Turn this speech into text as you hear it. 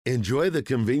Enjoy the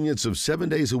convenience of 7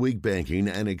 days a week banking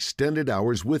and extended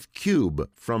hours with Cube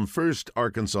from First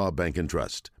Arkansas Bank and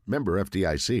Trust. Member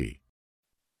FDIC.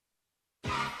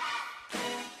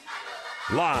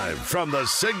 Live from the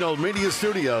Signal Media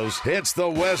Studios, it's the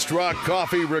Westrock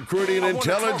Coffee Recruiting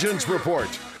Intelligence Report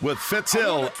with Fitz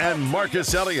and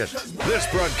Marcus Elliott. This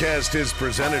broadcast is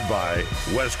presented by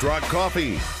Westrock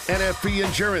Coffee, NFP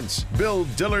Insurance, Bill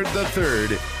Dillard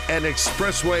III, and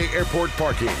Expressway Airport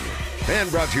Parking.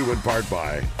 And brought to you in part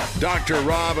by Dr.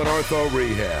 Rob and Ortho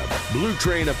Rehab, Blue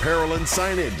Train Apparel and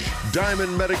Signage,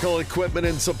 Diamond Medical Equipment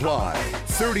and Supply,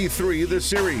 33 The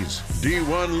Series,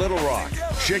 D1 Little Rock,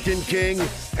 Chicken King,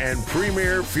 and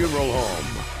Premier Funeral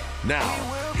Home. Now,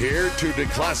 here to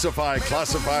declassify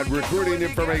classified recruiting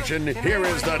information, here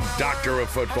is the Doctor of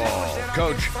Football,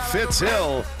 Coach Fitz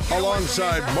Hill,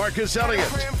 alongside Marcus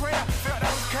Elliott.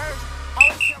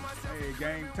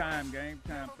 Game time.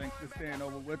 Thanks for staying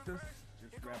over with us.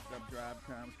 Just wrapped up drive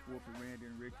time, Sport for Randy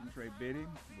and Rick and Trey Biddy.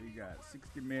 We got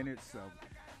 60 minutes of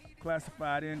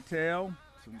classified intel,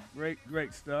 some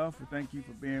great stuff. Thank you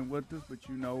for being with us, but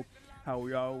you know how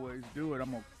we always do it.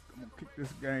 I'm gonna kick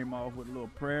this game off with a little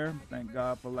prayer. Thank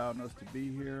God for allowing us to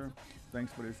be here.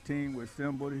 Thanks for this team we're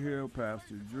assembled here,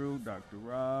 Pastor Drew, Dr.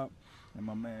 Rob, and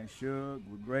my man Shug.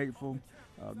 We're grateful.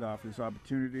 God, for this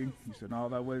opportunity. You said, in all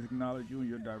thy ways acknowledge you, and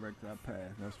you'll direct our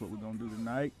path. That's what we're going to do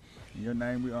tonight. In your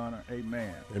name we honor.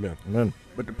 Amen. Amen.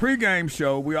 But the pregame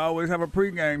show, we always have a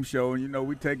pregame show, and, you know,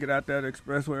 we take it out there at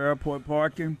Expressway Airport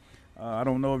Parking. I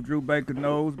don't know if Drew Baker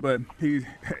knows, but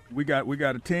we got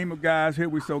a team of guys here.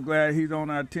 We're so glad he's on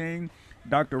our team.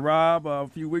 Dr. Rob, a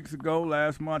few weeks ago,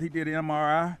 last month, he did an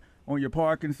MRI on your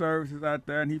parking services out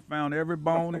there, and he found every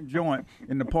bone and joint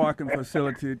in the parking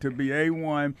facility to be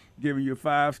A1, giving you a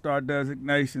 5-star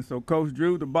designation. So, Coach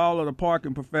Drew, the ball of the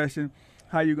parking profession,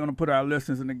 how you going to put our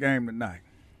listeners in the game tonight?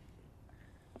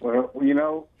 Well, you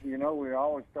know, we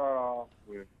always start off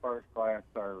with first-class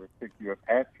service, pick you up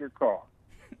at your car,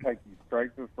 take you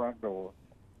straight to the front door,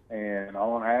 and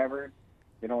on average,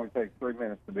 it only takes 3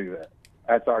 minutes to do that.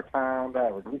 That's our time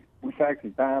average. We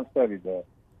actually time studied that.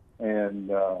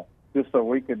 And just so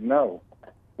we could know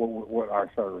what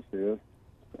our service is.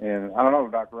 And I don't know,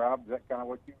 Dr. Rob, is that kind of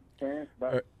what you experienced,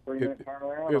 about 3-minute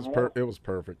turnaround? It was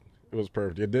perfect.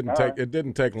 It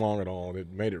didn't take long at all. It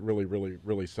made it really, really,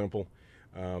 really simple.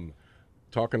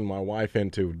 Talking my wife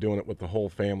into doing it with the whole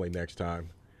family next time.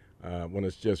 When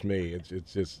it's just me,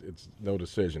 it's no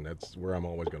decision. That's where I'm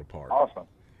always going to park. Awesome.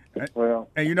 Well,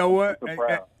 and you know what?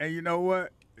 And you know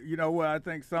what? You know what? I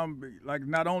think some, like,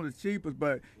 not only the cheapest,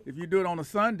 but if you do it on a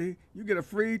Sunday, you get a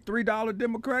free $3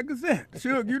 Democrat Gazette.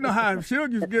 Shug, you know how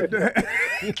Shug used to get that.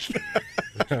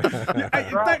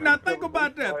 Now think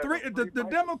about that. The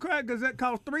Democrat Gazette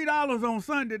costs $3 on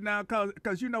Sunday now,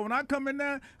 because you know when I come in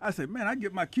there, I say, man, I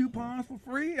get my coupons for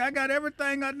free. I got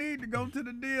everything I need to go to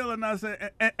the deal, and I say,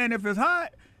 and if it's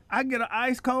hot, I get an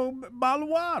ice cold bottle of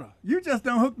water. You just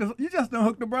don't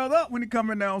hook the brother up when he come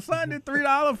in there on Sunday.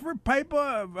 $3 free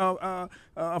paper,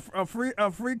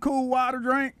 a free cool water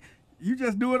drink. You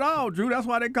just do it all, Drew. That's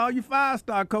why they call you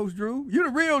 5-star, Coach Drew. You the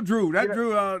real Drew. That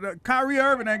Drew, Kyrie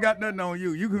Irving ain't got nothing on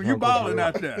you. You balling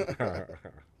out there.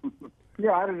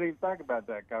 Yeah, I didn't even think about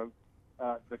that, Coach.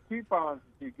 The coupons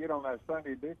that you get on that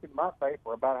Sunday edition might pay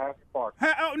for about half your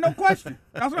parking. No question.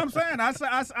 That's what I'm saying. I say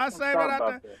that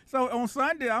out there. So on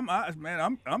Sunday, I'm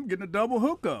getting a double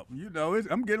hookup. You know,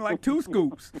 I'm getting like 2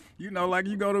 scoops. You know, like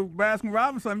you go to Baskin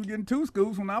Robbins, I'm getting 2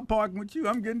 scoops. When I'm parking with you,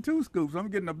 I'm getting 2 scoops.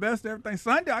 I'm getting the best of everything.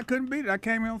 Sunday, I couldn't beat it. I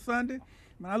came in on Sunday.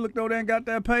 Man, I looked over there and got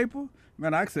that paper.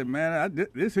 Man, I said, man,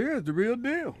 this here is the real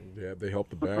deal. Yeah, they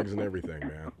help the bags and everything,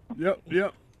 man.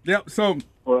 Yep. So,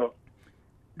 well,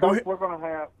 Coach, we're going to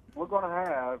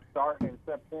have starting in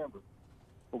September.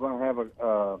 We're going to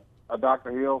have a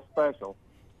Dr. Hill special.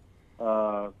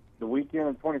 The weekend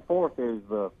of 24th is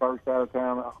the first out of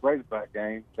town Razorback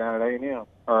game down at A&M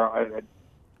or at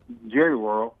Jerry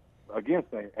World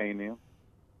against A&M.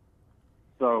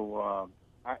 So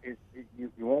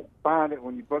you won't find it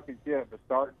when you book it yet. But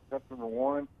start September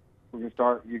 1. We can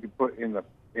start. You can put in the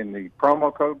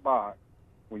promo code box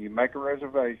when you make a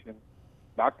reservation,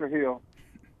 Dr. Hill.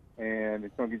 And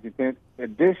it's going to get you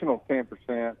additional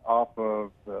 10% off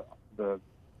of the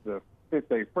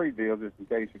 5th-day free deal just in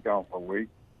case you're gone for a week.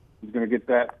 You're going to get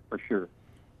that for sure.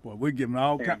 Well, we're giving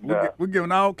all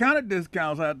kind of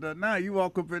discounts out there now. You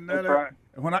walk up in there. That's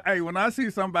right. When I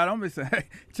see somebody, I'm gonna say, "Hey,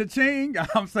 cha-ching!"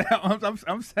 I'm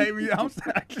saving you.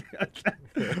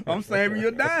 I'm saving you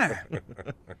a dime.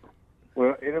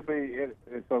 Well, it'll be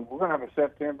so we're gonna have a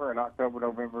September and October,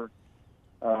 November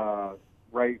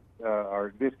rate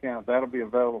or discounts. That'll be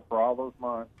available for all those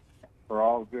months for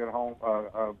all the good home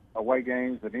away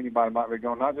games that anybody might be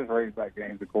going. Not just Razorback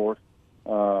games, of course,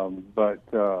 but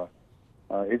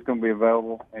it's going to be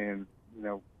available, and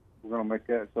we're going to make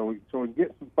that so we can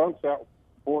get some folks out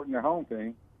supporting their home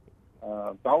team.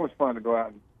 It's always fun to go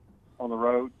out on the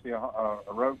road, see a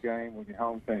road game with your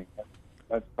home team.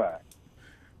 That's a fact.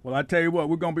 Well, I tell you what,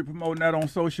 we're going to be promoting that on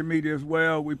social media as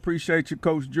well. We appreciate you,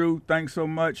 Coach Drew. Thanks so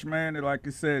much, man. And like I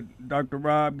said, Dr.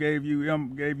 Rob gave you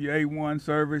A1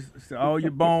 service. All your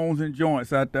bones and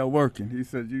joints out there working. He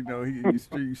said,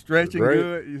 he's stretching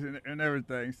good and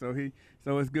everything.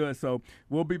 So it's good. So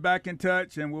we'll be back in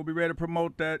touch, and we'll be ready to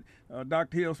promote that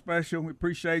Dr. Hill special. We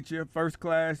appreciate you. First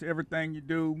class, everything you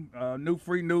do. New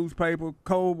free newspaper,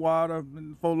 cold water.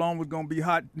 Before long, it's going to be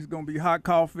hot. It's going to be hot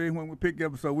coffee when we pick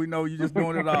up. So we know you're just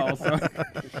doing it all. So,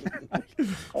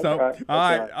 Okay.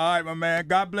 All right, my man.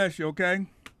 God bless you, okay?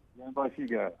 God bless you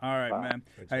guys. All right, Bye. man.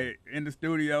 Hey, in the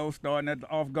studio, starting at the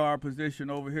off-guard position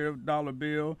over here, Dollar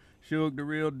Bill, Suge the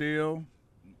Real Deal.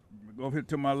 Over here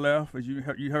to my left, as you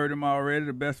heard him already,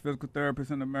 the best physical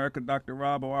therapist in America, Dr.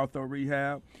 Rob of Ortho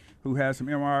Rehab, who has some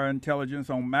MRI intelligence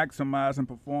on maximizing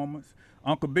performance.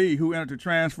 Uncle B, who entered the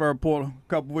transfer portal a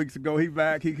couple weeks ago, he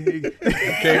back. He came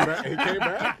back. He came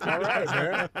back. All right,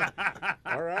 man.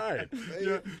 All right.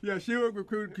 Yeah. Suge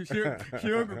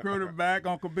recruited back.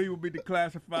 Uncle B will be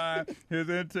declassifying his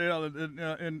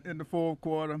intel in the fourth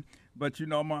quarter. But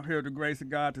I'm out here with the grace of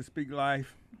God to speak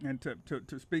life and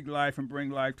to speak life and bring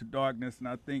life to darkness. And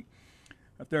I think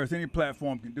if there's any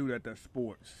platform can do that, that's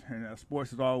sports. And sports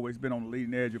has always been on the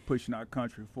leading edge of pushing our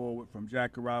country forward, from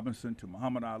Jackie Robinson to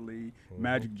Muhammad Ali,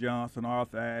 Magic Johnson,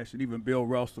 Arthur Ashe, and even Bill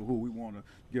Russell, who we want to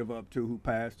give up to, who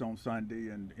passed on Sunday.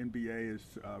 And NBA is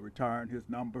retiring his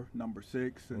number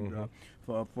 6, and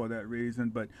for that reason.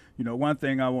 But one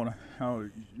thing I want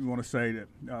to say that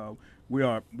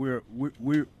we're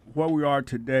where we are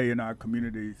today in our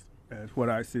communities. As what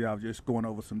I see, I was just going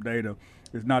over some data,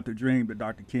 is not the dream that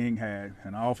Dr. King had.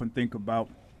 And I often think about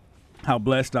how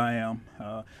blessed I am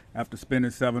after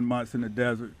spending 7 months in the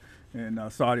desert in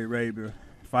Saudi Arabia,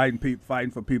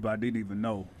 fighting for people I didn't even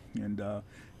know. And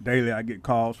daily I get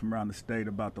calls from around the state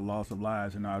about the loss of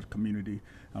lives in our community.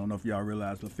 I don't know if y'all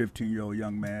realize the 15-year-old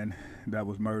young man that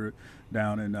was murdered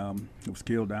was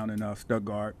killed down in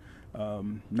Stuttgart.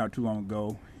 Not too long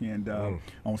ago, and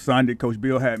on Sunday, Coach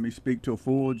Bill had me speak to a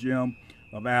full gym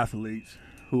of athletes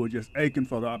who were just aching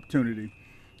for the opportunity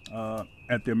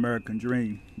at the American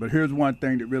dream. But here's one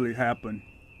thing that really happened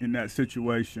in that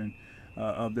situation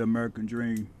of the American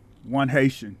dream. One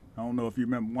Haitian, I don't know if you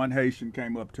remember, one Haitian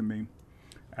came up to me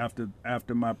after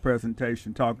my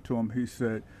presentation, talking to him. He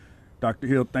said, "Dr.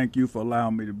 Hill, thank you for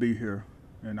allowing me to be here."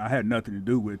 And I had nothing to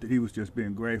do with it. He was just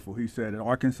being grateful. He said at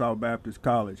Arkansas Baptist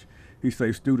College, he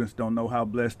said students don't know how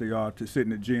blessed they are to sit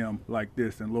in a gym like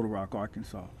this in Little Rock,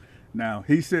 Arkansas. Now,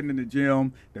 he's sitting in the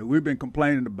gym that we've been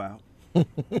complaining about. All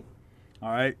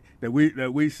right, that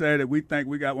we say that we think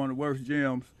we got one of the worst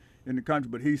gyms in the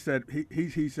country, but he said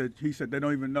they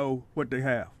don't even know what they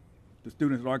have. The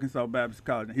students at Arkansas Baptist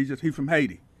College, and he's from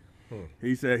Haiti.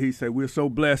 He said we're so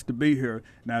blessed to be here.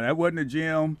 Now, that wasn't a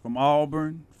gym from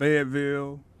Auburn,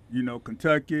 Fayetteville,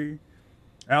 Kentucky,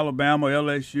 Alabama,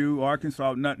 LSU,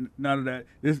 Arkansas, none of that.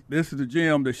 This is the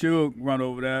gym that Suge run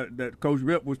over there that Coach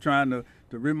Rip was trying to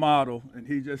remodel, and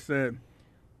he just said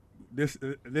this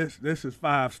is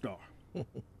 5-star.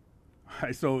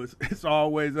 Right, so it's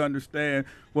always understand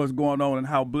what's going on and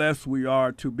how blessed we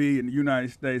are to be in the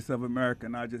United States of America.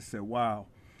 And I just said, wow,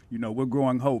 we're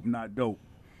growing hope, not dope.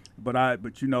 But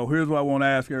here's what I want to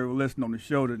ask everyone listening on the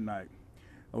show tonight.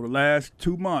 Over the last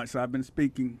 2 months, I've been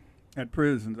speaking at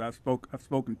prisons. I've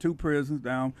spoken 2 prisons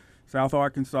down South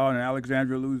Arkansas and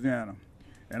Alexandria, Louisiana,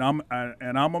 and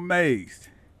I'm amazed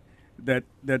that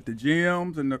the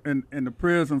gyms and the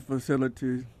prison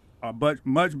facilities are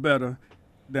much better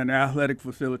than the athletic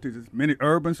facilities, as many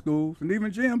urban schools and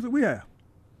even gyms that we have.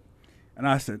 And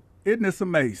I said, isn't this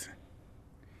amazing?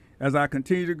 As I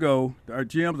continue to go, our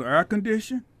gyms are air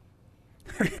conditioned.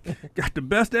 Got the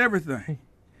best of everything.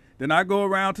 Then I go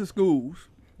around to schools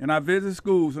and I visit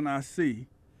schools and I see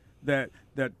that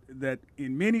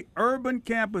in many urban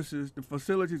campuses the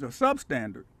facilities are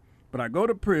substandard, but I go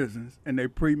to prisons and they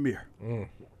premier.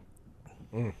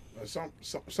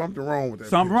 Something wrong with that.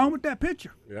 Something wrong with that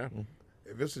picture. Yeah.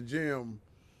 If it's a gym,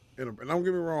 and don't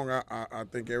get me wrong, I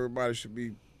think everybody should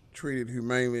be treated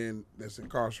humanely and that's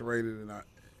incarcerated,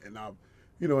 and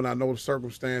I know the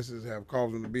circumstances have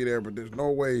caused them to be there, but there's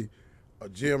no way a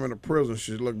gym in a prison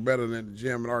should look better than the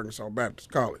gym at Arkansas Baptist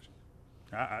College.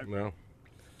 No.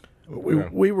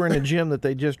 We were in a gym that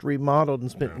they just remodeled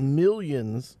and spent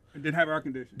millions. It didn't have air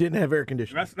conditioning. Didn't have air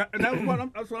conditioning.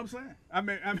 That's what I'm saying. I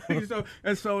mean,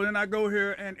 so then I go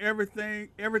here and everything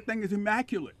is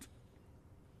immaculate.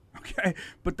 Okay,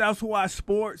 but that's why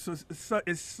sports is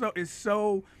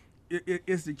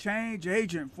the change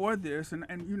agent for this, and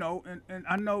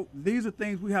I know these are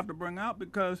things we have to bring out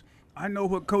because I know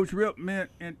what Coach Rip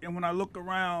meant, and when I look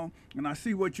around and I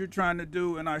see what you're trying to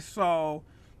do, and I saw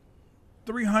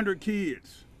 300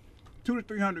 kids, 200 to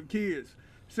 300 kids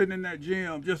sitting in that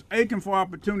gym just aching for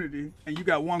opportunity, and you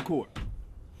got one court,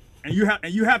 and you have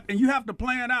to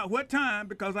plan out what time,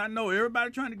 because I know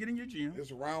everybody trying to get in your gym.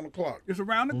 It's around the clock. It's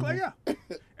around the clock, yeah,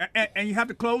 and you have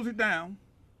to close it down.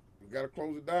 We got to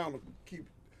close it down to keep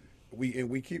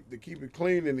it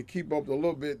clean and to keep up the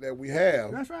little bit that we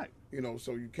have. That's right.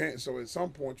 So you can't. So at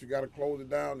some point you got to close it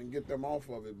down and get them off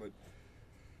of it. But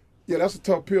yeah, that's a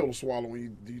tough pill to swallow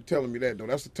when you telling me that, though.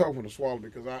 That's a tough one to swallow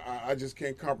because I just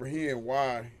can't comprehend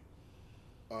why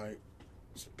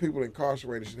people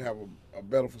incarcerated should have a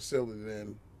better facility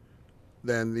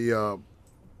than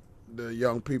the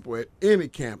young people at any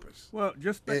campus. Well,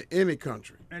 just in any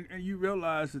country. And you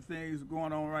realize the things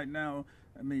going on right now.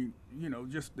 I mean,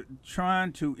 just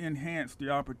trying to enhance the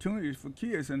opportunities for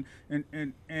kids, and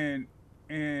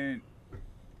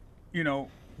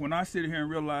when I sit here and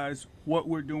realize what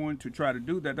we're doing to try to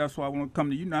do that, that's why I want to come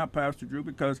to you now, Pastor Drew,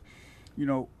 because,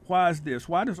 why is this?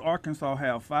 Why does Arkansas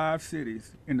have 5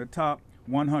 cities in the top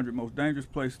 100 most dangerous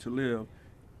places to live,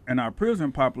 and our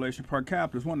prison population per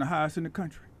capita is one of the highest in the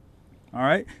country? All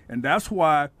right? And that's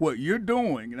why what you're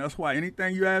doing, and that's why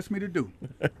anything you ask me to do,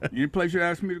 any place you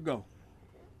ask me to go,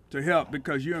 to help,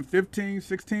 because you're in 15,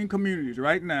 16 communities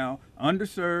right now,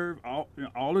 underserved,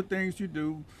 all the things you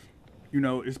do,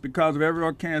 it's because of every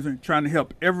Arkansan trying to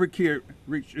help every kid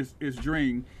reach his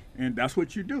dream, and that's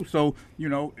what you do. So,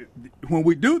 when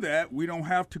we do that, we don't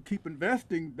have to keep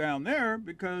investing down there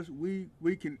because we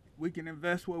can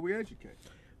invest where we educate.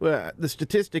 Well, the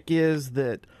statistic is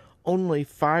that only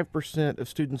 5% of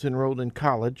students enrolled in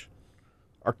college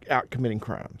are out committing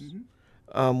crimes.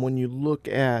 Mm-hmm. When you look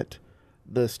at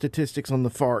the statistics on the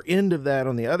far end of that,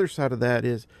 on the other side of that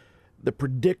is the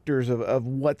predictors of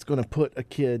what's going to put a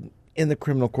kid in the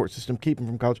criminal court system, keep them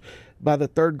from college. By the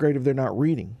 3rd grade, if they're not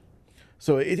reading.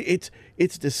 So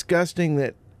it's disgusting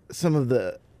that some of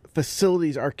the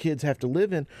facilities our kids have to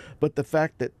live in, but the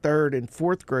fact that 3rd and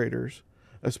 4th graders,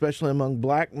 especially among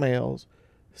black males,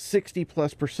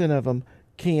 60+% of them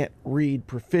can't read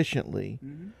proficiently.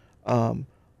 Mm-hmm.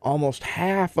 Almost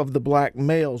half of the black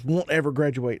males won't ever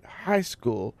graduate high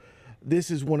school.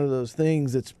 This is one of those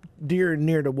things that's dear and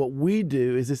near to what we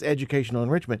do, is this educational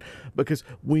enrichment, because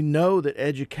we know that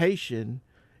education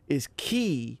is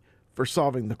key for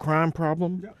solving the crime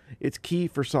problem. Yep. It's key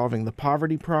for solving the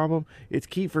poverty problem. It's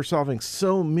key for solving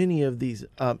so many of these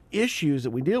issues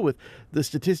that we deal with. The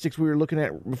statistics we were looking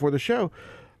at before the show,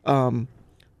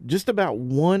 just about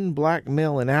 1 black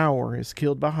male an hour is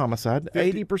killed by homicide.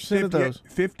 80% of those.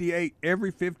 Every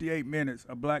 58 minutes,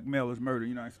 a black male is murdered in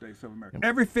the United States of America.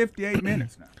 Every 58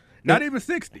 minutes now. Not even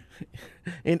 60.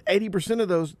 And 80% of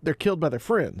those, they're killed by their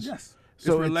friends. Yes.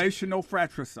 So it's relational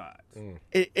fratricide. And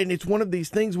it's one of these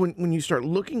things when you start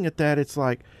looking at that, it's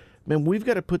like, man, we've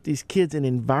got to put these kids in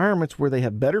environments where they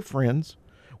have better friends,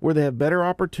 where they have better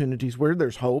opportunities, where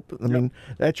there's hope. I mean,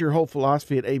 that's your whole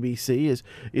philosophy at ABC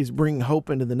is bringing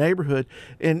hope into the neighborhood.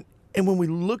 And when we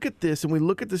look at this and we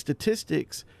look at the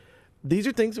statistics, these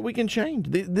are things that we can change.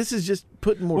 This is just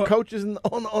putting more coaches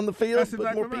on the field, putting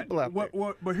exactly more people out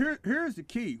there. But here's the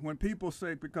key. When people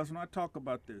say, because when I talk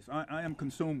about this, I am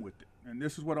consumed with it. And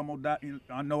this is what I'm going to die.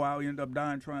 I know I'll end up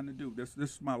dying trying to do. This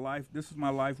is my life. This is my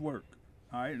life work.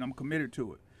 All right? And I'm committed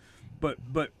to it. But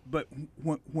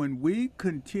when we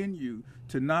continue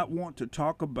to not want to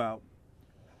talk about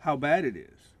how bad it is,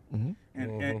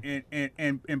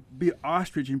 and be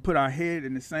ostrich and put our head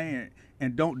in the sand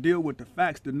and don't deal with the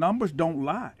facts, the numbers don't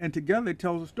lie. And together it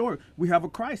tells a story. We have a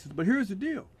crisis. But here's the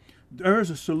deal.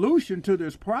 There's a solution to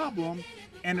this problem.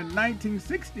 And in the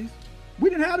 1960s, we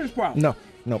didn't have this problem. No.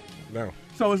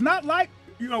 So it's not like,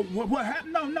 what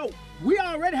happened. No. We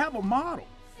already have a model.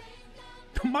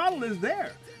 The model is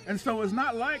there. And so it's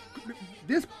not like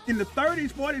this in the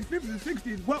 30s, 40s, 50s, and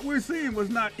 60s, what we're seeing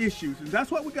was not issues. And that's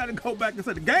what we got to go back and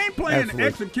say. The game plan to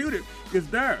execute it is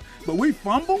there. But we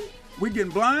fumble, we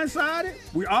getting blindsided,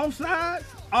 we offside,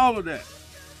 all of that.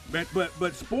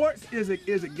 But sports is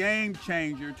a game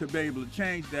changer to be able to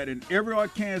change that. And every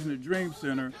Arkansan Dream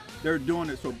Center, they're doing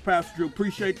it. So Pastor Drew,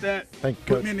 appreciate that. Thank you,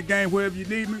 Put Coach. me in the game wherever you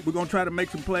need me. We're going to try to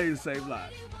make some plays and save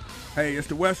lives. Hey, it's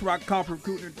the Westrock Coffee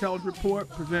Recruiting Intelligence Report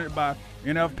presented by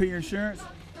NFP Insurance.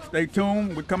 Stay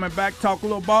tuned. We're coming back, talk a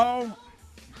little ball,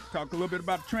 talk a little bit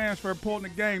about transfer portal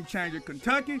and game changer.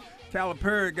 Kentucky, Tyler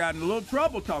Perry got in a little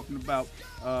trouble talking about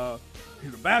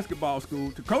his basketball school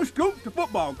to Coach Scoop, the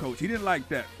football coach. He didn't like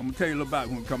that. I'm going to tell you a little about it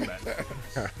when we come back.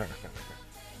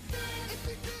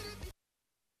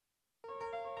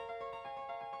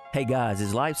 Hey guys,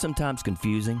 is life sometimes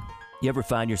confusing? You ever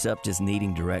find yourself just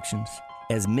needing directions?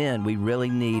 As men, we really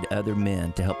need other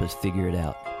men to help us figure it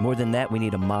out. More than that, we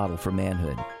need a model for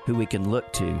manhood who we can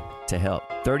look to help.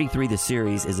 33 The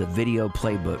Series is a video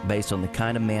playbook based on the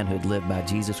kind of manhood lived by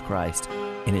Jesus Christ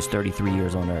in his 33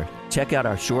 years on earth. Check out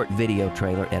our short video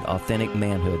trailer at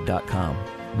authenticmanhood.com.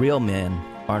 Real men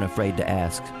aren't afraid to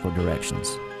ask for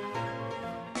directions.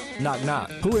 Knock, knock.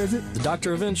 Who is it? The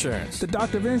Doctor of Insurance. The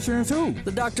Doctor of Insurance who?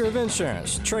 The Doctor of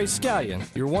Insurance, Trey Scallion,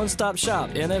 your one-stop shop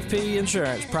NFP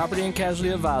Insurance property and casualty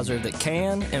advisor that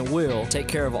can and will take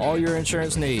care of all your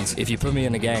insurance needs if you put me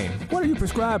in the game. What are you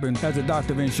prescribing as a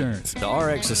Doctor of Insurance? The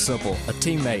RX is simple, a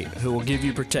teammate who will give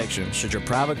you protection should your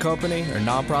private company or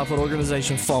nonprofit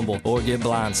organization fumble or get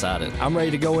blindsided. I'm ready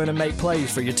to go in and make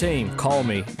plays for your team. Call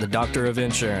me, the Doctor of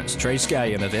Insurance, Trey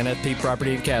Scallion of NFP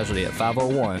Property and Casualty at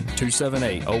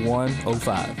 501-278-0105.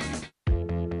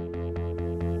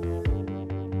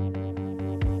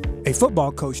 A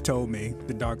football coach told me,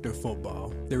 the doctor of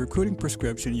football, the recruiting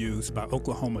prescription used by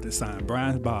Oklahoma to sign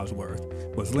Brian Bosworth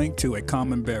was linked to a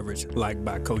common beverage liked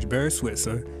by Coach Barry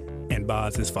Switzer and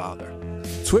Bos's father.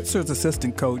 Switzer's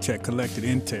assistant coach had collected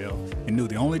intel and knew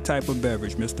the only type of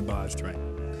beverage Mr. Bos drank.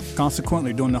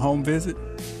 Consequently, during the home visit,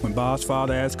 when Bos's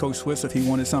father asked Coach Switzer if he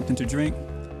wanted something to drink,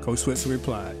 Coach Switzer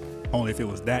replied, only if it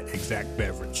was that exact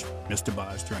beverage Mr.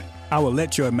 Bos drank. I will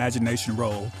let your imagination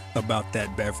roll about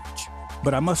that beverage.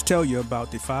 But I must tell you about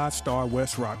the 5-star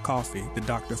Westrock coffee the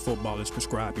Dr. Football is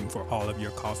prescribing for all of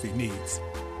your coffee needs.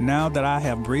 Now that I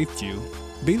have briefed you,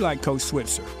 be like Coach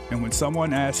Switzer, and when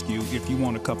someone asks you if you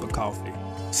want a cup of coffee,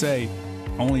 say,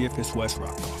 only if it's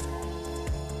Westrock coffee.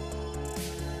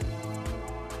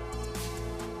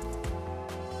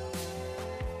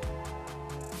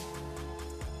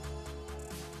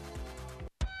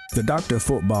 The Doctor of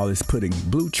Football is putting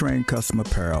Blue Train custom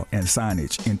apparel and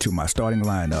signage into my starting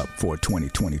lineup for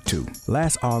 2022.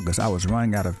 Last August, I was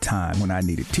running out of time when I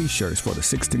needed t-shirts for the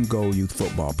 16 Goal Youth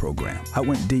Football Program. I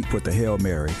went deep with the Hail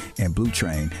Mary, and Blue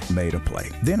Train made a play.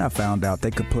 Then I found out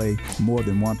they could play more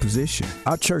than one position.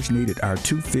 Our church needed our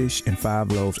 2 fish and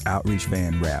 5 loaves outreach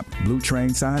van wrap. Blue Train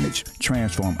signage,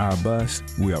 transform our bus,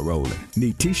 we are rolling.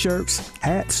 Need t-shirts,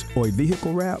 hats, or a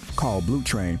vehicle wrap? Call Blue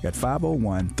Train at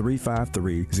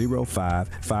 501-353-0556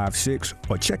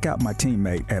 or check out my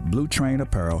teammate at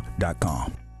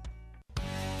bluetrainapparel.com.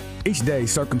 Each day,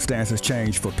 circumstances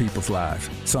change for people's lives.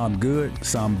 Some good,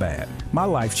 some bad. My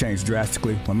life changed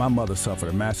drastically when my mother suffered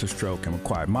a massive stroke and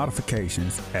required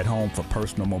modifications at home for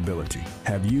personal mobility.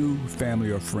 Have you,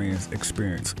 family, or friends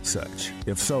experienced such?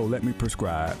 If so, let me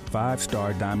prescribe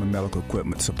 5-star Diamond Medical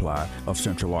Equipment Supply of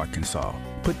Central Arkansas.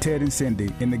 Put Ted and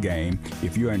Cindy in the game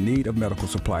if you're in need of medical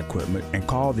supply equipment and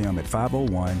call them at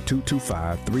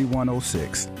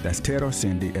 501-225-3106. That's Ted or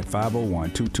Cindy at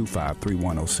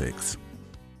 501-225-3106.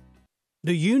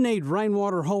 Do you need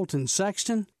Rainwater, Holt, and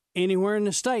Sexton? Anywhere in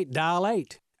the state, dial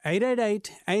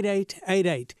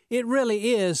 888-8888. It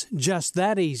really is just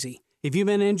that easy. If you've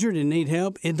been injured and need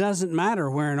help, it doesn't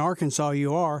matter where in Arkansas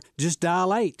you are. Just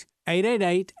dial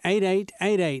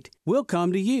 888-8888. We'll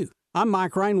come to you. I'm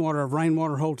Mike Rainwater of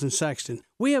Rainwater, Holt, and Sexton.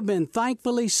 We have been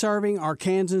thankfully serving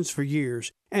Arkansans for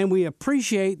years, and we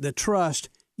appreciate the trust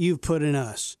you've put in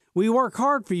us. We work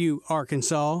hard for you,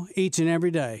 Arkansas, each and every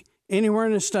day. Anywhere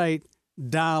in the state,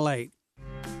 dial 8.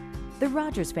 The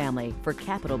Rogers family for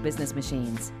Capital Business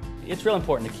Machines. It's real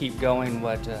important to keep going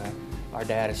what our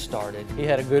dad has started. He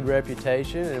had a good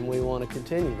reputation, and we want to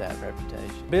continue that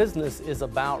reputation. Business is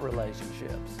about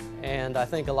relationships, and I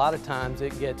think a lot of times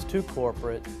it gets too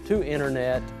corporate, too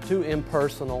internet, too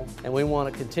impersonal, and we want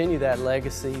to continue that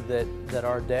legacy that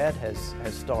our dad has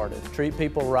started. Treat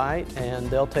people right, and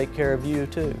they'll take care of you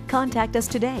too. Contact us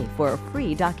today for a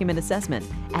free document assessment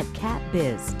at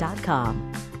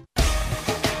catbiz.com.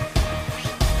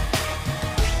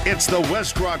 It's the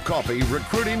Westrock Coffee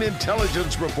Recruiting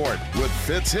Intelligence Report with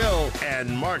Fitz Hill and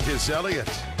Marcus Elliott.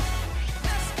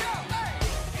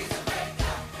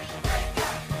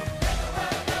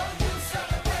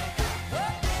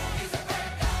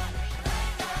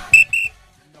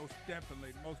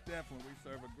 Most definitely. We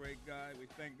serve a great guy. We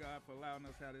thank God for allowing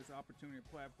us to have this opportunity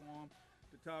and platform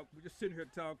to talk. We're just sitting here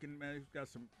talking, man. We've got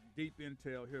some deep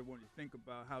intel here when you think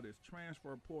about how this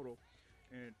transfer portal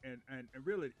and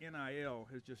really NIL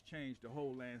has just changed the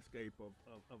whole landscape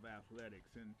of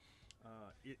athletics. And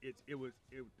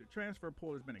The transfer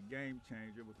portal has been a game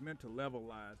changer. It was meant to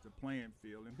levelize the playing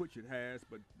field, in which it has.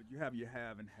 But you have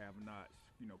and have-nots.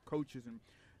 Coaches and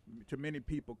to many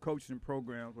people, coaches and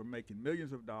programs were making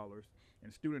millions of dollars,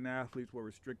 and student athletes were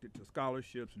restricted to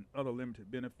scholarships and other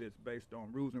limited benefits based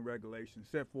on rules and regulations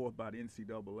set forth by the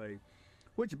NCAA.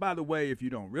 Which, by the way, if you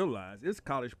don't realize, it's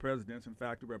college presidents and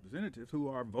faculty representatives who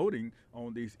are voting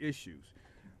on these issues.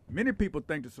 Many people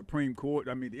think the Supreme Court,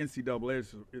 the NCAA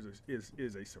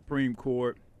is a Supreme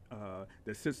Court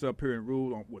that sits up here and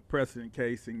rules on with precedent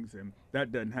casings, and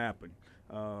that doesn't happen.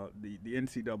 The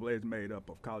NCAA is made up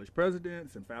of college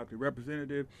presidents and faculty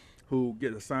representatives who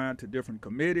get assigned to different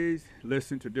committees,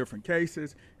 listen to different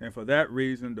cases, and for that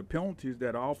reason, the penalties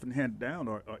that are often handed down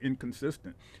are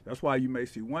inconsistent. That's why you may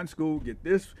see one school get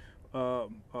this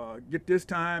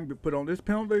time to put on this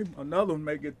penalty, another one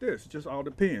may get this. It just all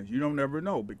depends. You don't ever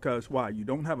know, because why? You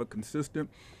don't have a consistent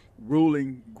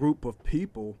ruling group of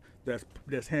people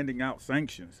that's handing out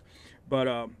sanctions. But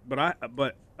I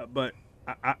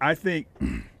think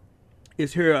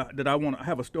it's here that I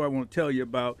have a story I want to tell you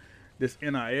about this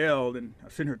NIL, and I'm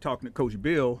sitting here talking to Coach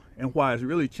Bill, and why it's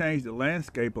really changed the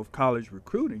landscape of college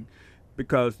recruiting.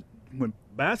 Because when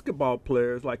basketball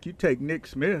players, like you take Nick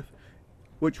Smith,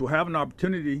 which will have an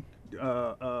opportunity,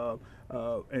 and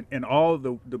all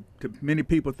the many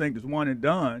people think is one and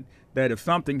done, that if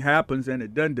something happens and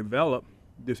it doesn't develop,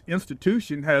 this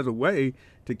institution has a way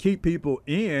to keep people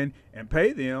in and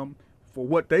pay them for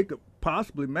what they could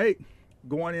possibly make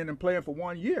going in and playing for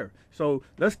 1 year. So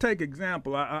let's take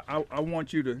example. I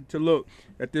want you to look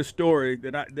at this story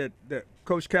that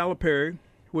Coach Calipari,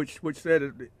 which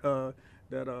said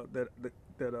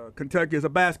that Kentucky is a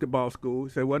basketball school.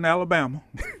 He said, well, in Alabama.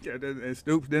 And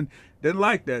Stoops didn't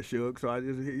like that, Suge. So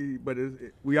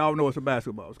we all know it's a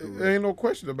basketball school. There ain't no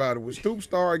question about it. When Stoops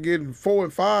started getting 4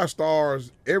 and 5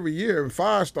 stars every year, and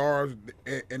 5 stars,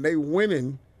 and they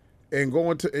winning and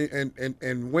going to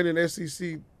and winning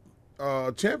SEC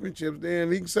championships,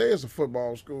 then he can say it's a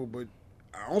football school. But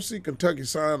I don't see Kentucky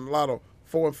signing a lot of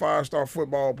 4 and 5 star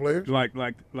football players. Like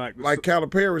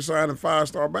Calipari signing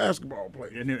 5-star basketball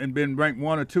players. And been ranked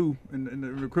 1 or 2 in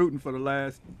the recruiting for the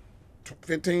last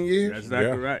 15 years. That's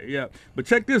exactly right. Yeah. But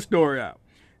check this story out.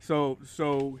 So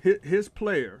his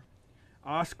player,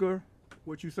 Oscar,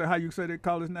 how you say they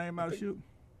call his name out, shoot?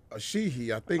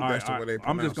 Sheehy, I think that's the way they pronounce it.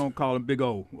 I'm just going to call him Big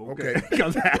O, okay?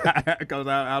 Because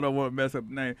I don't want to mess up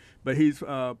the name. But he's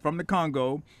from the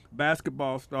Congo,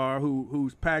 basketball star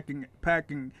who's packing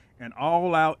an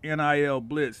all-out NIL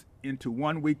blitz into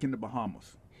 1 week in the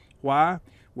Bahamas. Why?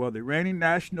 Well, the reigning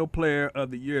National Player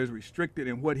of the Year is restricted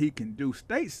in what he can do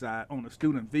stateside on a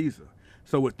student visa.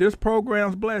 So with this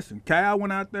program's blessing, Cal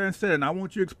went out there and said, and I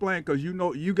want you to explain, because you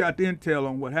got the intel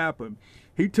on what happened.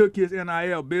 He took his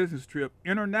NIL business trip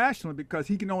internationally because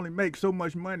he can only make so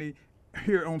much money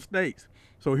here on states.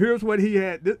 So here's what he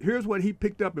had. Here's what he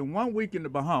picked up in 1 week in the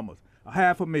Bahamas: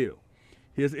 $500,000.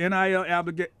 His NIL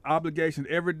obligations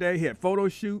every day. He had photo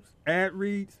shoots, ad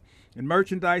reads, and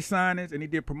merchandise signings, and he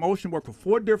did promotion work for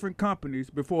 4 different companies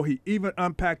before he even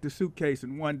unpacked the suitcase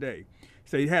in one day.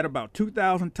 So he had about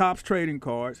 2,000 Topps trading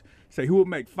cards. Say he would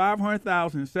make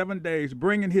 $500,000 in 7 days,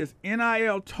 bringing his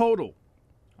NIL total,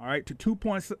 all right, to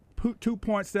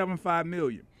 $2.75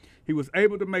 million. He was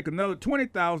able to make another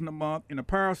 $20,000 a month in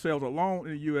apparel sales alone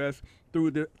in the U.S.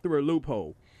 through a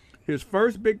loophole. His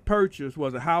first big purchase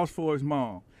was a house for his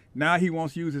mom. Now he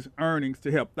wants to use his earnings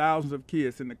to help thousands of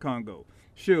kids in the Congo.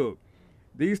 Sure,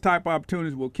 these type of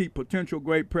opportunities will keep potential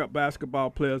great prep basketball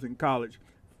players in college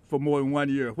for more than 1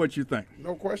 year. What you think?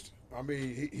 No question. I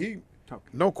mean,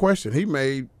 no question. He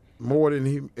made more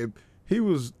than he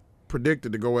was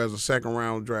predicted to go as a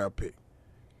second-round draft pick.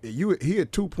 He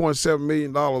had $2.7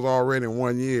 million already in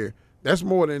 1 year. That's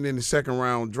more than any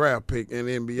second-round draft pick in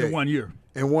the NBA. In 1 year.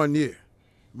 In 1 year.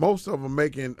 Most of them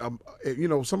making,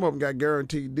 some of them got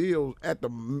guaranteed deals. At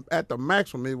the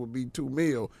maximum, it would be $2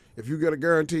 million. If you get a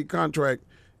guaranteed contract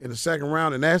in the second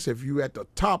round, and that's if you at the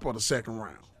top of the second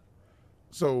round.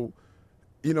 So,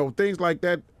 things like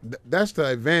that, that's the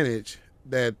advantage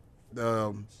that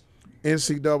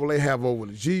NCAA have over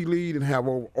the G League and have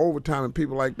over overtime and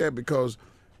people like that, because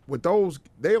with those,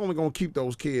 they only going to keep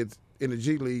those kids in the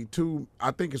G League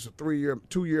I think it's a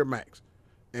 2-year max.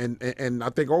 And I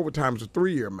think overtime is a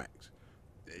 3-year max.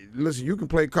 Listen, you can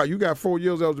play. You got 4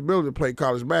 years eligibility to play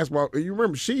college basketball. And you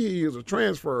remember, Sheehy is a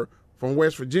transfer from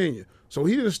West Virginia, so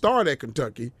he didn't start at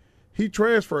Kentucky. He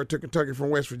transferred to Kentucky from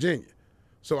West Virginia.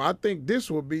 So I think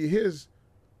this will be his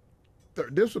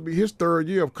 3rd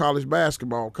year of college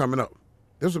basketball coming up.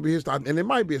 This will be his, and it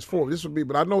might be his 4th.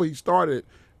 But I know he started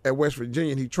at West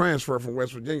Virginia and he transferred from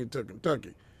West Virginia to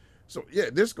Kentucky. So yeah,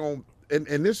 this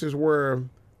this is where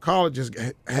colleges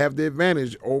have the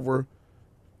advantage over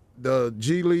the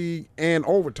G League and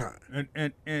overtime.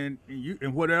 And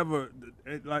whatever,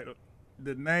 like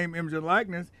the name, image, and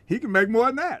likeness, he can make more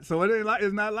than that. So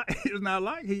it's not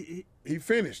like he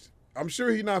finished. I'm sure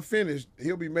he's not finished.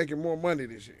 He'll be making more money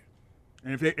this year.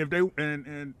 And if they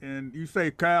and you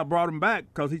say Kyle brought him back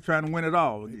because he's trying to win it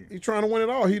all again. He's trying to win it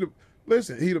all. He the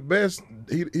best.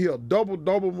 He a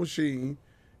double machine.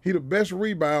 He the best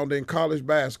rebounder in college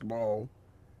basketball,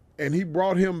 and he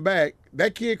brought him back.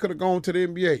 That kid could have gone to the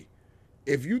NBA.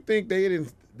 If you think they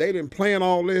didn't plan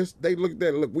all this, they looked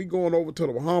at it. Look, we going over to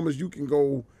the Bahamas. You can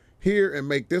go here and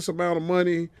make this amount of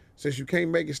money since you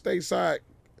can't make it stateside.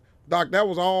 Doc, that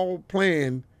was all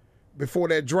planned before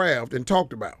that draft and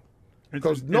talked about.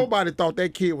 Because nobody thought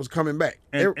that kid was coming back.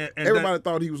 Everybody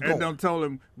thought he was going. And them told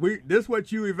him, this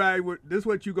what you evaluate, this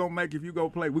what you gonna make if you go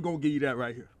play. We're gonna give you that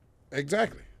right here.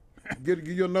 Exactly. Give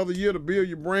you another year to build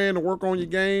your brand, to work on your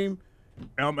game.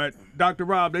 Dr.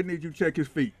 Rob, they need you to check his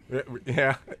feet.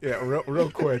 Yeah.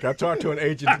 Real quick. I talked to an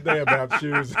agent today about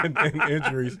shoes and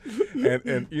injuries,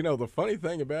 and the funny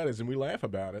thing about it is, and we laugh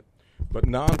about it, but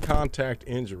non-contact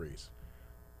injuries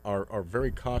are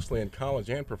very costly in college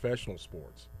and professional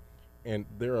sports. And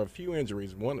there are a few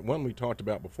injuries. One we talked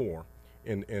about before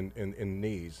in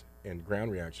knees and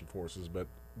ground reaction forces, but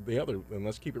the other, and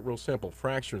let's keep it real simple,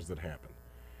 fractures that happen.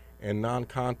 And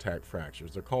non-contact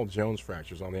fractures. They're called Jones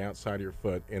fractures on the outside of your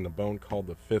foot in a bone called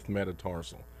the fifth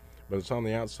metatarsal. But it's on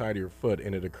the outside of your foot,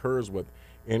 and it occurs with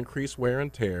increased wear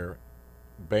and tear,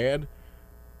 bad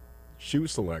shoe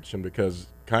selection, because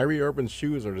Kyrie Irving's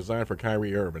shoes are designed for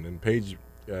Kyrie Irving, and Paige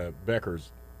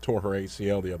Beckers tore her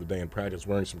ACL the other day in practice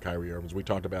wearing some Kyrie Irvings. We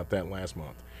talked about that last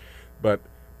month. But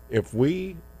if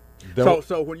we don't...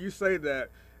 So when you say that,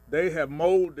 they have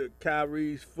molded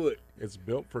Kyrie's foot. It's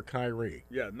built for Kyrie.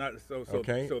 Yeah, not so.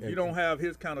 Okay? So if you don't have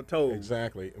his kind of toes.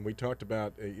 Exactly. And we talked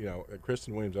about,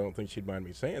 Kristen Williams, I don't think she'd mind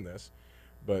me saying this,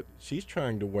 but she's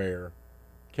trying to wear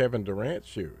Kevin Durant's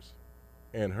shoes,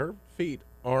 and her feet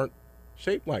aren't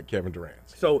shaped like Kevin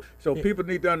Durant's. So people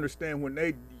need to understand when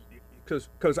they...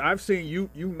 Because I've seen you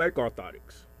make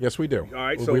orthotics. Yes, we do. All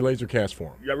right, we laser cast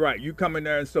for them. Yeah, right. You come in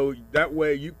there, and so that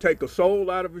way you take a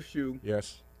sole out of a shoe.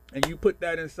 Yes. And you put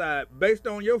that inside based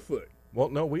on your foot. Well,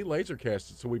 no, we laser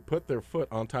cast it, so we put their foot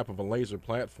on top of a laser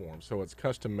platform, so it's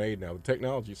custom made now. The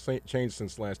technology changed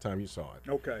since last time you saw it.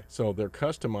 Okay. So they're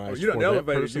customized for that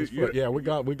person's foot. Yeah, we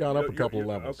got up a couple of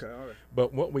levels. Okay, all right.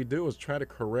 But what we do is try to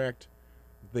correct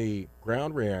the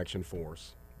ground reaction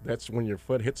force. That's when your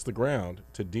foot hits the ground,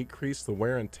 to decrease the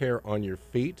wear and tear on your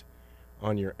feet,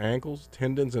 on your ankles,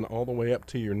 tendons, and all the way up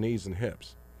to your knees and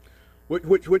hips.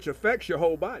 Which affects your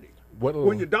whole body.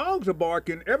 When your dogs are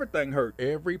barking, everything hurts.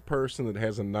 Every person that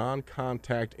has a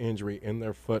non-contact injury in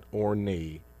their foot or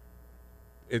knee,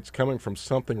 it's coming from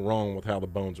something wrong with how the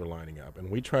bones are lining up.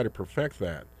 And we try to perfect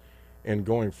that and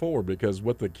going forward, because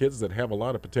with the kids that have a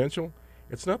lot of potential,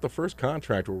 it's not the first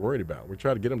contract we're worried about. We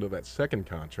try to get them to that second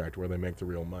contract where they make the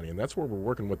real money. And that's where we're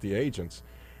working with the agents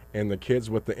and the kids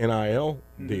with the NIL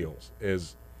deals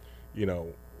is,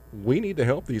 we need to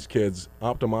help these kids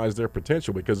optimize their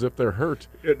potential, because if they're hurt,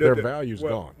 their value's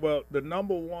gone. Well, the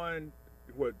number one,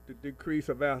 the decrease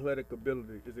of athletic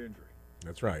ability is injury.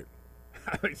 That's right.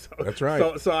 That's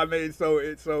right.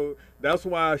 So that's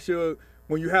why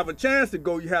when you have a chance to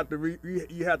go, you have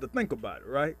to think about it,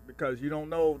 right? Because you don't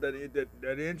know that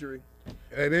injury.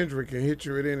 That injury can hit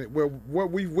you at any. Well, what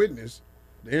we've witnessed,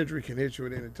 the injury can hit you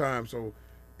at any time. So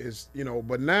it's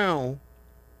but now.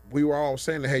 We were all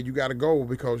saying that, hey, you got to go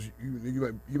because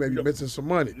you may be missing some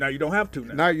money. Now you don't have to.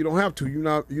 Now you don't have to.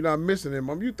 You're not missing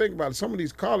them. You think about it, some of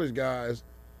these college guys.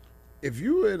 If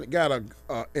you got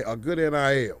a good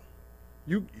NIL,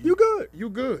 you good. You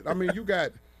good. I mean, you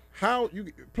got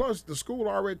plus the school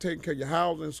already taking care of your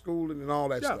housing, schooling, and all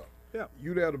that stuff. Yeah.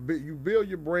 You build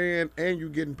your brand and you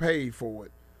getting paid for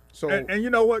it. So and you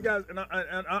know what, guys,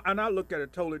 and I look at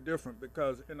it totally different,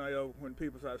 because when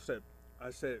people I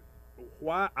said.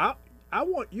 Why I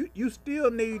want you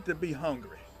still need to be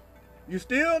hungry. You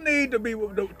still need to be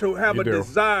to have a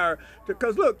desire,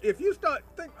 because look, if you start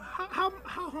think how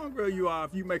hungry you are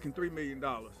if you making $3 million.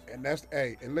 And that's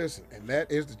and listen, and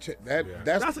that is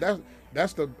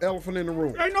that's the elephant in the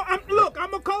room. Hey, no,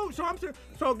 I'm a coach, so I'm saying,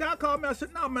 so a guy called me, I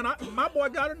said, no man, my boy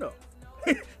got enough.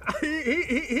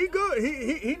 He good.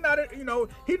 He not he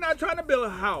not trying to build a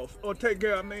house or take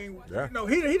care. I mean,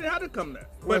 he didn't have to come there.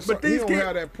 But these he don't kids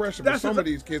have that pressure. But some of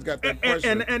these kids got that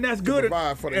pressure, and that's good. To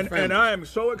provide for their and I am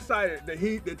so excited that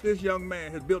this young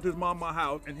man has built his mama a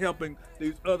house and helping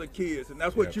these other kids, and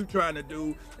that's what you're trying to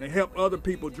do and help other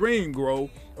people's dream grow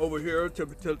over here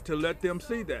to let them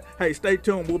see that. Hey, stay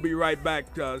tuned. We'll be right back.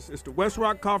 It's the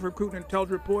Westrock Coffee Recruiting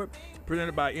Intelligence Report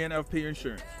presented by NFP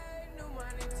Insurance.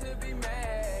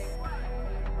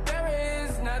 There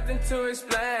is nothing to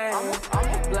explain.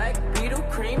 I'm a black beetle,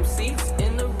 cream seats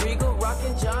in the Regal,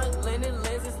 rocking John Lennon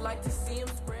lenses, like to see him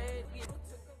spread.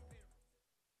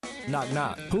 Knock,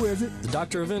 knock. Who is it? The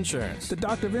Doctor of Insurance. The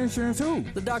Doctor of Insurance who?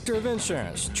 The Doctor of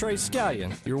Insurance, Trey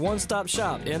Scallion, your one-stop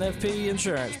shop NFP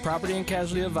Insurance property and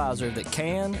casualty advisor that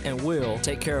can and will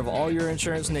take care of all your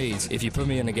insurance needs if you put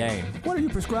me in the game. What are you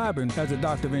prescribing as a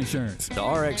Doctor of Insurance? The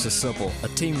RX is simple, a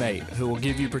teammate who will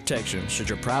give you protection should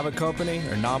your private company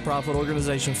or nonprofit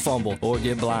organization fumble or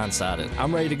get blindsided.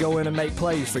 I'm ready to go in and make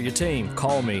plays for your team.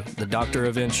 Call me, the Doctor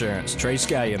of Insurance, Trey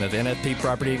Scallion of NFP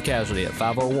Property and Casualty at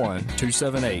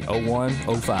 501-278-0105.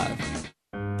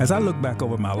 As I look back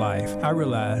over my life, I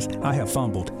realize I have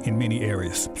fumbled in many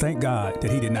areas. Thank God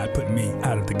that he did not put me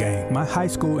out of the game. My high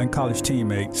school and college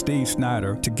teammate, Steve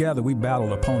Snyder, together we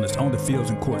battled opponents on the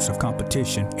fields and courts of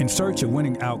competition in search of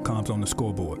winning outcomes on the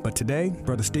scoreboard. But today,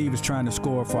 Brother Steve is trying to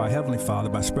score for our Heavenly Father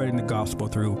by spreading the gospel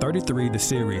through 33 The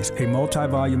Series, a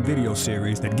multi-volume video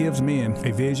series that gives men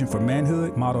a vision for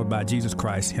manhood modeled by Jesus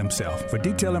Christ himself. For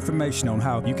detailed information on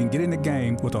how you can get in the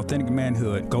game with authentic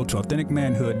manhood, go to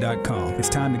authenticmanhood.com. It's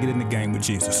time to get in the game with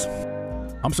Jesus.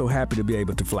 I'm so happy to be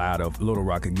able to fly out of Little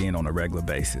Rock again on a regular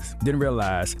basis. Didn't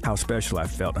realize how special I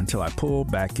felt until I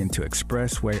pulled back into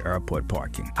Expressway Airport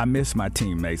parking. I miss my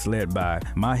teammates led by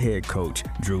my head coach,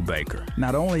 Drew Baker.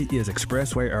 Not only is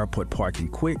Expressway Airport parking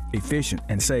quick, efficient,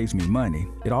 and saves me money,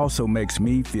 it also makes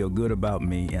me feel good about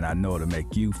me, and I know it'll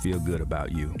make you feel good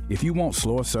about you. If you want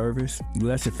slower service,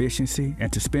 less efficiency,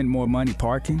 and to spend more money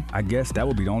parking, I guess that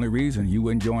would be the only reason you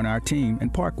wouldn't join our team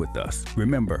and park with us.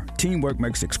 Remember, teamwork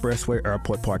makes Expressway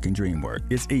Airport parking dream work.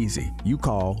 It's easy. You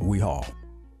call, we haul.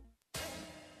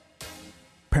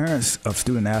 Parents of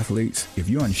student athletes, if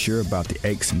you're unsure about the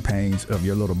aches and pains of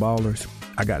your little ballers,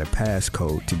 I got a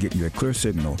passcode to get you a clear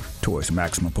signal towards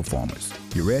maximum performance.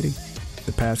 You ready?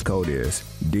 The passcode is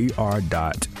DR.ROB.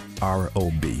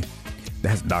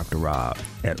 That's Dr. Rob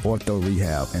at Ortho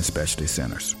Rehab and Specialty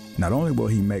Centers. Not only will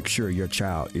he make sure your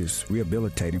child is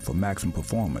rehabilitating for maximum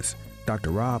performance,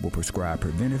 Dr. Rob will prescribe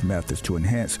preventive methods to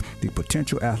enhance the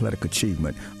potential athletic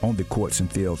achievement on the courts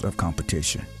and fields of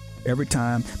competition. Every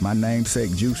time my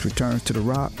namesake Juice returns to the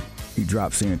Rock, he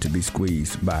drops in to be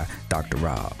squeezed by Dr.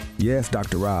 Rob. Yes,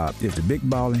 Dr. Rob is the big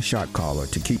ball and shot caller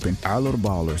to keeping our little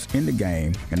ballers in the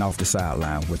game and off the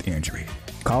sideline with injury.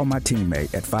 Call my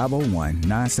teammate at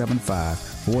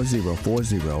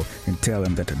 501-975-4040 and tell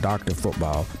him that the Doctor of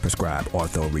Football prescribed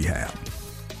Ortho Rehab.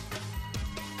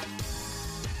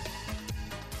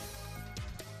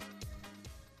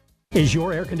 Is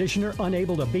your air conditioner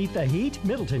unable to beat the heat?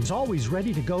 Middleton's always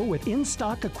ready to go with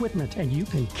in-stock equipment, and you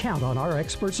can count on our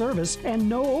expert service and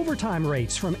no overtime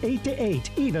rates from 8 to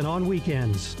 8, even on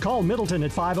weekends. Call Middleton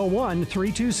at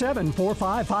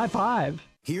 501-327-4555.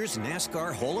 Here's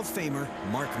NASCAR Hall of Famer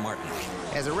Mark Martin.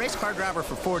 As a race car driver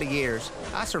for 40 years,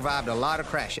 I survived a lot of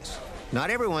crashes. Not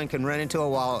everyone can run into a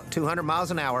wall at 200 miles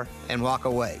an hour and walk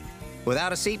away.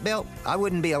 Without a seatbelt, I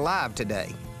wouldn't be alive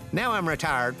today. Now I'm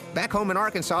retired, back home in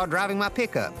Arkansas driving my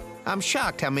pickup. I'm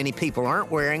shocked how many people aren't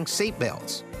wearing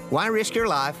seatbelts. Why risk your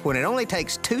life when it only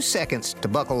takes 2 seconds to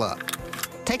buckle up?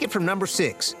 Take it from number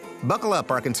 6. Buckle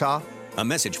up, Arkansas. A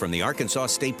message from the Arkansas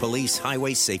State Police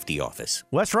Highway Safety Office.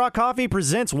 Westrock Coffee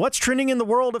presents What's Trending in the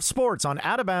World of Sports on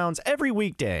Out of Bounds every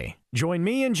weekday. Join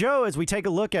me and Joe as we take a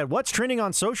look at what's trending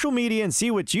on social media and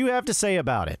see what you have to say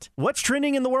about it. What's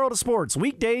Trending in the World of Sports,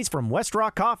 weekdays from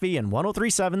Westrock Coffee and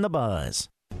 103.7 The Buzz.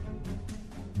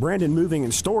 Brandon Moving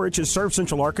and Storage has served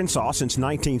Central Arkansas since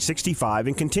 1965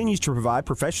 and continues to provide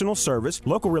professional service,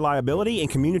 local reliability,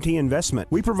 and community investment.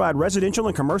 We provide residential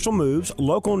and commercial moves,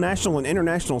 local, national, and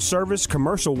international service,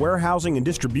 commercial warehousing and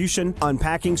distribution,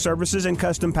 unpacking services, and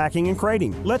custom packing and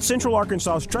crating. Let Central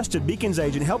Arkansas's trusted Beacons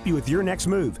agent help you with your next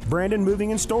move. Brandon Moving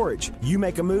and Storage. You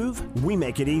make a move, we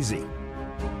make it easy.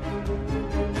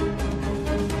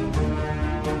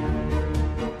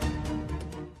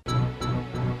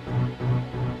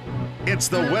 It's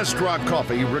the Westrock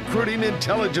Coffee Recruiting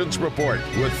Intelligence Report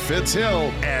with Fitz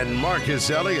and Marcus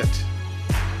Elliott.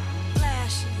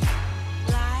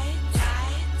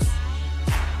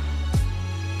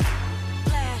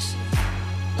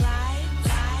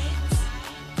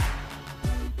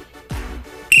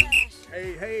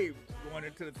 Hey, going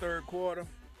into the third quarter.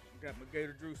 Got my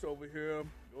Gator Juice over here.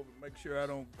 Make sure I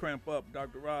don't cramp up,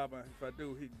 Dr. Rob. If I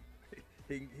do,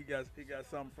 he got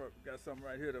something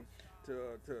right here to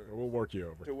we'll work you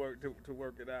over to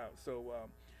work it out. So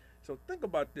think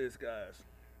about this, guys.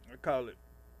 I call it.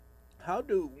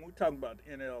 When we're talking about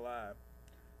the NLI,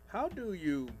 how do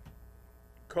you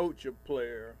coach a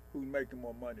player who's making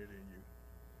more money than you?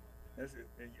 That's it.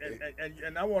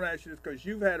 And I want to ask you this because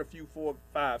you've had a few 4-,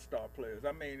 5-star players.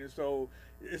 I mean, so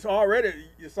it's already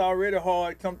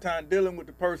hard sometimes dealing with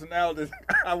the personalities.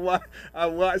 I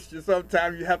watched you.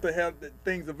 Sometimes you have to have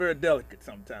things are very delicate.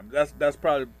 Sometimes that's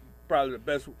probably the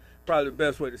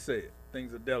best way to say it.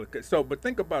 Things are delicate. So, but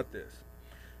think about this.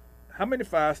 How many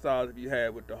 5-stars have you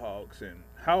had with the Hawks, and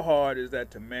how hard is that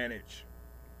to manage?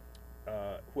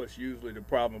 What's usually the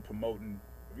problem promoting,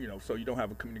 so you don't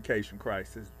have a communication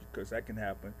crisis, because that can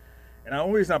happen. And the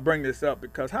only reason I bring this up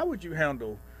because how would you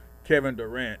handle Kevin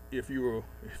Durant if you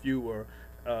were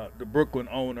the Brooklyn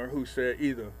owner who said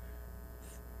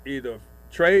either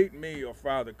trade me or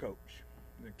fire the coach?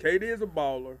 And KD is a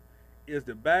baller. Is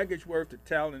the baggage worth the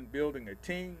talent building a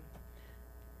team?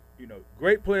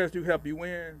 Great players do help you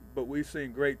win, but we've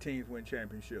seen great teams win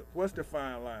championships. What's the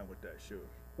fine line with that, Suge?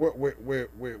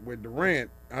 With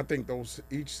Durant, I think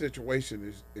each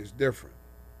situation is different.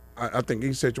 I think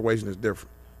each situation is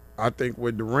different. I think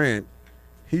with Durant,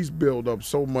 he's built up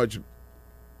so much,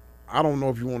 I don't know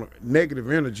if you want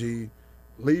negative energy,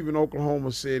 leaving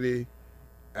Oklahoma City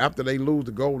after they lose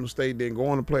to Golden State, then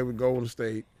going to play with Golden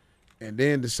State, and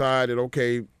then decided,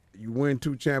 okay, you win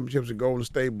 2 championships at Golden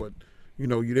State, but you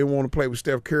didn't want to play with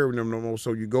Steph Curry and them no more,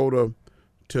 so you go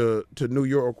to New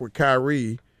York with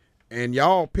Kyrie, and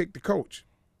y'all pick the coach,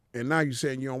 and now you're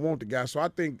saying you don't want the guy. So I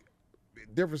think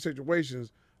different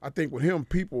situations. I think with him,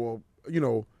 people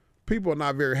are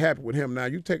not very happy with him. Now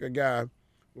you take a guy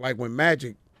like when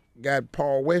Magic got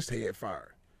Paul Westhead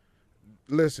fired.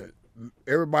 Listen,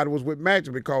 everybody was with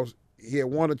Magic because he had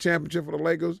won a championship for the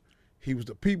Lakers. He was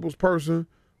the people's person.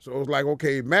 So it was like,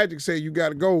 okay, if Magic said you got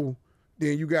to go,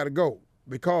 then you got to go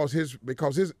because his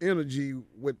energy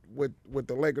with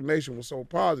the Laker Nation was so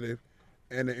positive,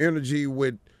 and the energy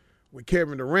with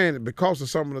Kevin Durant, because of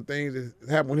some of the things that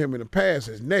happened with him in the past,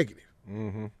 is negative.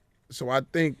 Mm-hmm. So I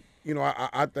think,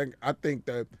 I think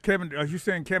that Kevin. Are you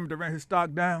saying Kevin Durant his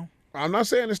stock down? I'm not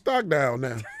saying his stock down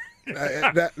now.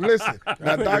 Listen,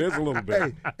 I think it is a little bit.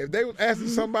 Hey, if they was asking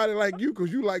somebody like you,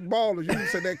 because you like ballers, you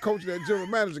said that coach, that general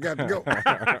manager got to go.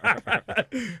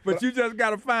 But you just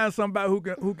got to find somebody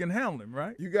who can handle him,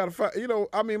 right? You got to find.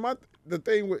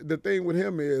 The thing with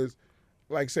him is,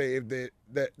 like, say, if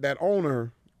that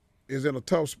owner is in a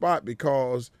tough spot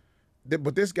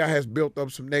but this guy has built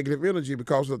up some negative energy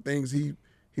because of the things he's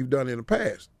done in the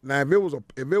past. Now, if it was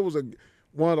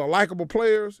one of the likable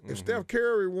players, if Steph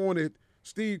Curry wanted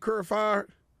Steve Kerr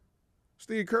fired,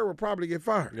 Steve Kerr would probably get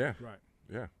fired. Yeah, right.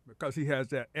 Yeah, because he has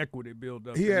that equity built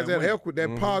up. He has that equity,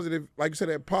 that positive, like you said,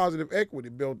 that positive equity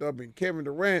built up. And Kevin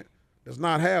Durant does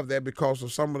not have that because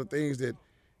of some of the things that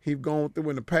he's gone through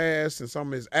in the past and some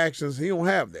of his actions. He don't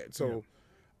have that. So,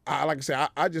 like I said,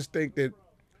 I just think that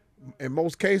in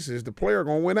most cases, the player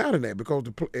going to win out in that because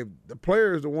if the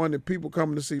player is the one that people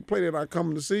coming to see play, they're not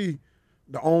coming to see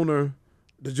the owner,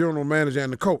 the general manager,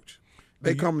 and the coach.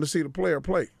 They coming to see the player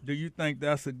play. Do you think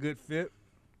that's a good fit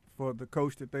for the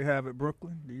coach that they have at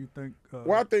Brooklyn? Do you think?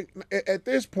 Well, I think at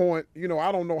this point,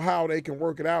 I don't know how they can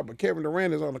work it out, but Kevin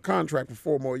Durant is on a contract for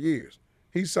 4 more years.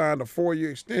 He signed a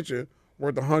 4-year extension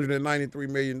worth $193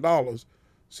 million.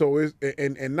 So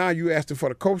and now you asking for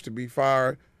the coach to be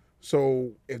fired.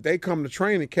 So if they come to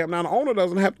training camp, now the owner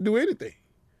doesn't have to do anything,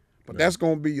 but that's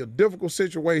going to be a difficult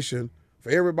situation for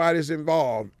everybody that's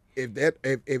involved.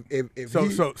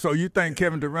 So you think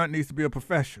Kevin Durant needs to be a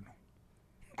professional?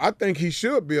 I think he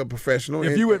should be a professional.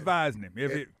 If you advising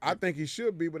him, I think he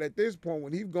should be. But at this point,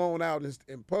 when he's gone out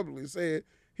and publicly said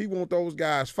he want those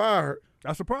guys fired,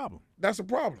 that's a problem. That's a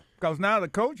problem because now the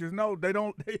coaches know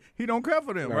he don't care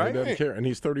for them, no, right? He doesn't care, and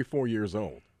he's 34 years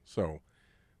old. So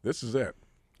this is it.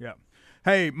 Yeah.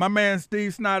 Hey, my man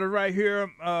Steve Snyder right here.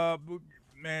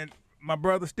 Man, my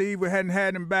brother Steve, we hadn't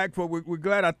had him back, but we're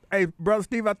glad. Hey, brother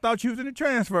Steve, I thought you was in the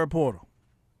transfer portal.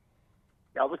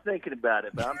 I was thinking about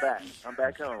it, but I'm back. I'm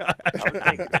back home. I was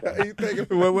thinking about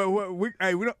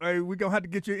it. We gonna have to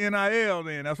get you NIL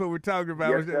then. That's what we're talking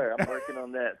about. Yes, sir. I'm working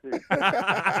on that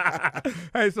too.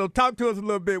 Hey, so talk to us a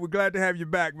little bit. We're glad to have you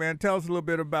back, man. Tell us a little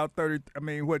bit about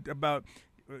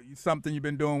something you've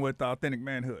been doing with Authentic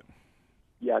Manhood.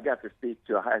 Yeah, I got to speak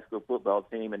to a high school football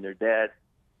team and their dad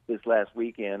this last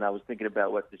weekend. I was thinking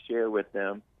about what to share with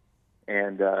them.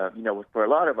 And, for a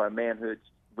lot of our manhood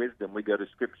wisdom, we go to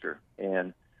Scripture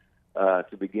and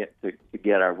to begin to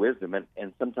get our wisdom.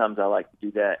 And sometimes I like to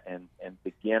do that and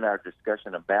begin our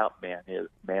discussion about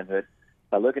manhood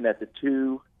by looking at the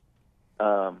two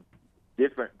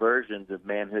different versions of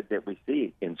manhood that we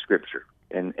see in Scripture,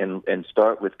 and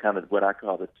start with kind of what I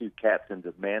call the two captains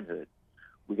of manhood.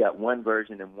 We got one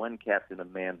version and one captain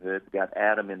of manhood. We got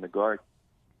Adam in the garden,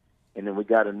 and then we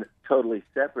got a totally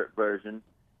separate version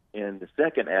in the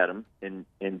second Adam in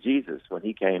Jesus when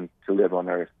he came to live on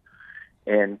earth.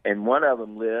 And one of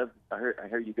them lived. I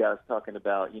heard you guys talking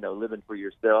about living for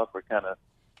yourself or kind of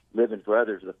living for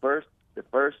others. The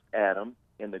first Adam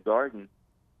in the garden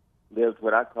lived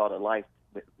what I call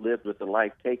lived with a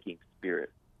life-taking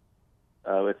spirit,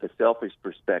 with a selfish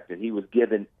perspective. He was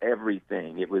given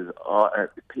everything. He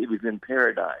was in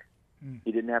paradise.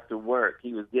 He didn't have to work.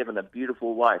 He was given a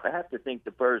beautiful wife. I have to think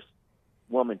the first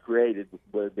woman created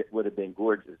would have been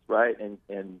gorgeous, right?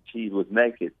 And she was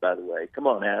naked, by the way. Come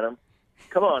on, Adam.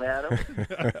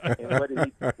 And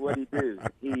what did he do?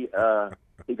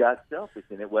 He got selfish,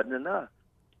 and it wasn't enough.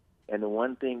 And the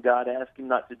one thing God asked him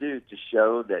not to do, just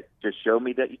show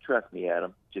me that you trust me,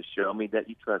 Adam. Just show me that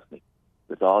you trust me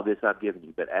with all this I've given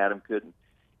you. But Adam couldn't.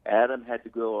 Adam had to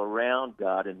go around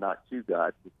God and not to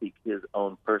God to seek his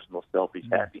own personal selfish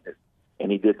happiness.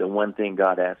 And he did the one thing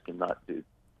God asked him not to.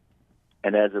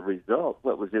 And as a result,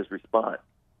 what was his response?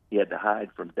 He had to hide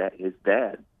from his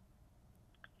dad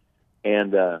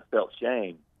and felt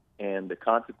shame. And the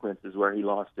consequences were he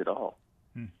lost it all.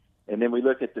 And then we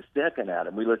look at the second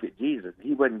Adam. We look at Jesus.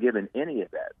 He wasn't given any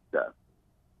of that stuff.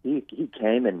 He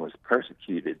came and was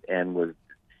persecuted and was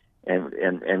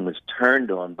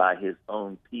turned on by his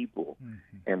own people,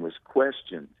 and was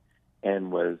questioned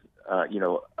and was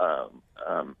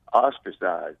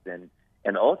ostracized,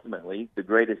 and ultimately the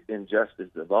greatest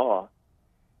injustice of all,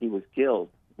 he was killed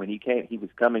when he came. He was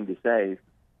coming to save.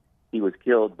 He was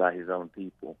killed by his own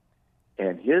people,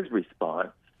 and his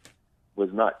response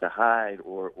was not to hide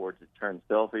or to turn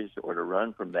selfish or to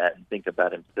run from that and think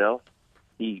about himself.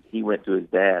 He went to his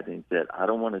dad and said, "I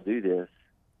don't want to do this.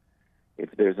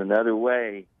 If there's another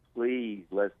way, please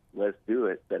let's do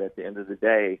it." But at the end of the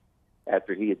day,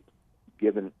 after he had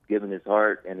given his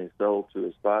heart and his soul to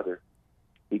his father,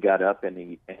 he got up and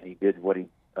he did what he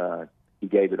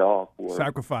gave it all for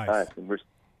sacrifice. Us. And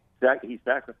he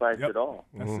sacrificed it all.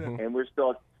 That's it. And we're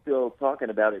still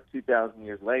talking about it 2,000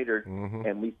 years later,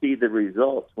 and we see the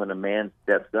results when a man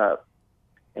steps up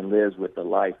and lives with a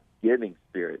life-giving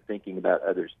spirit, thinking about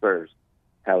others first,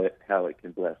 how it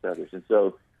can bless others. And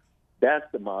so that's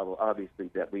the model, obviously,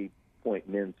 that we point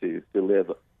men to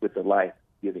live with a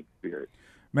life-giving spirit.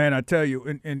 Man, I tell you,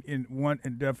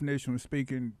 in definition of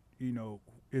speaking,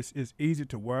 it's easy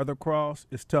to wear the cross.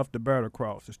 It's tough to bear the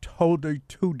cross. It's totally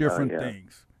two different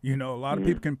things. A lot of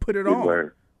people can put it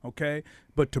on. Okay,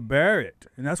 but to bear it,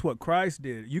 and that's what Christ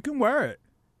did. You can wear it,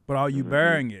 but are you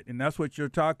bearing it? And that's what you're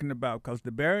talking about, because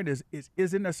the bearing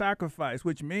isn't a sacrifice,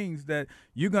 which means that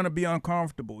you're going to be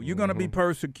uncomfortable. You're going to be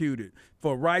persecuted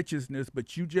for righteousness,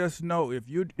 but you just know if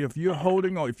you're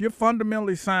holding on, if you're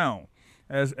fundamentally sound,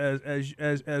 as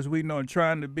we know, and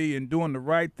trying to be and doing the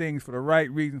right things for the right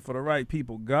reason for the right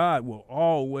people, God will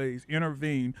always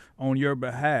intervene on your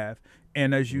behalf.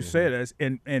 And as you said,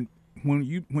 and when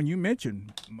you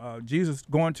mentioned Jesus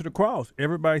going to the cross,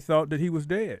 everybody thought that he was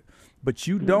dead. But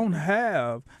you don't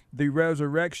have the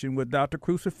resurrection without the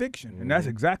crucifixion. And that's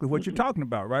exactly what you're talking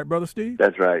about, right, Brother Steve?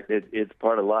 That's right. It's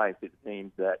part of life. It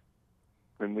seems that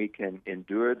when we can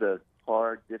endure the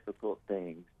hard, difficult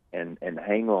things and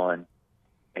hang on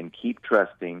and keep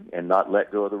trusting and not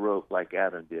let go of the rope like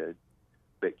Adam did,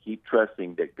 but keep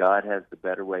trusting that God has the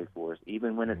better way for us,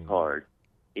 even when it's hard,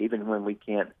 even when we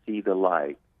can't see the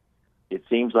light. It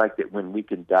seems like that when we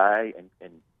can die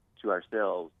and to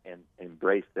ourselves and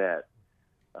embrace that,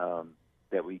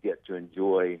 that we get to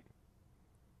enjoy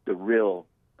the real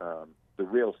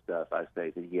stuff, I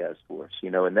say, that he has for us,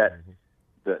 and that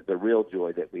the real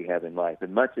joy that we have in life.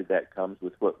 And much of that comes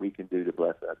with what we can do to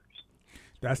bless others.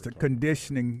 That's the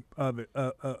conditioning of it,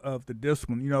 of the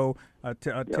discipline. I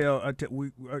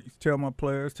tell my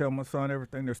players, tell my son,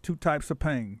 everything. There's two types of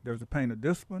pain. There's the pain of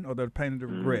discipline, or there's the pain of the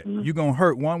regret. You're gonna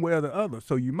hurt one way or the other,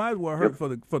 so you might as well hurt for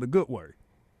the good way.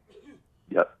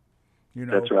 Yep,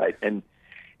 that's right. And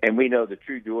we know the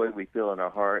true joy we feel in our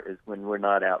heart is when we're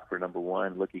not out for number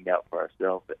one, looking out for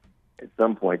ourselves. At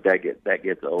some point, that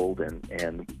gets old,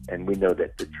 and we know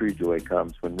that the true joy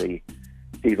comes when we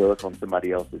see the look on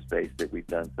somebody else's face that we've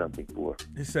done something for.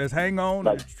 It says, hang on,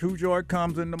 the true joy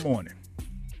comes in the morning.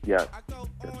 Yeah,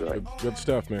 that's right. Good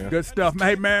stuff, man. Good stuff.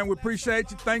 Hey, man, we appreciate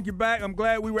you. Thank you back. I'm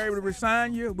glad we were able to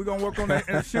resign you. We're going to work on that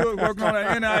working on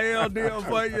that NIL deal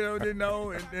for you,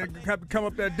 and have to come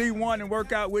up that D1 and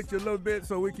work out with you a little bit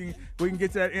so we can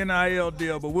get that NIL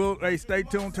deal. But stay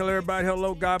tuned. Tell everybody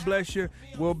hello. God bless you.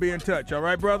 We'll be in touch. All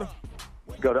right, brother?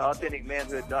 Go to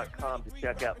AuthenticManhood.com to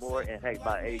check out more, and hey,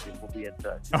 my agent will be in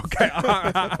touch. Okay, all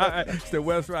right. It's the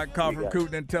Westrock Coffee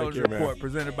Recruiting Intelligence Report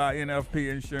presented by NFP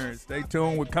Insurance. Stay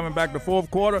tuned. We're coming back the fourth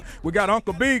quarter. We got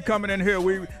Uncle B coming in here.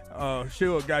 We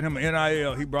sure got him an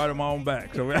NIL. He brought him on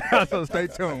back. So stay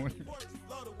tuned.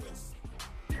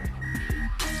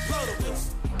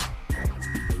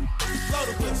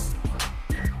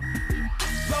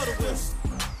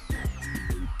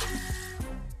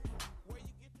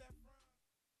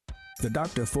 The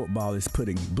Doctor of Football is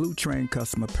putting Blue Train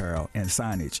custom apparel and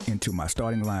signage into my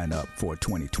starting lineup for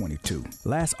 2022.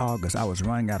 Last August, I was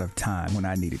running out of time when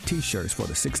I needed t-shirts for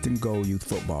the 16 Goal Youth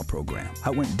Football program. I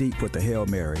went deep with the Hail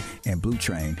Mary, and Blue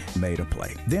Train made a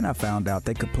play. Then I found out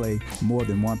they could play more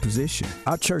than one position.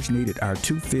 Our church needed our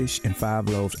 2 fish and 5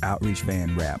 loaves outreach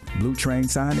van wrap. Blue Train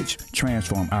signage,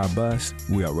 transform our bus,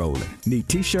 we are rolling. Need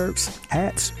t-shirts,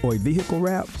 hats, or a vehicle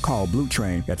wrap? Call Blue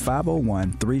Train at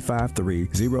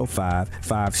 501-353-0556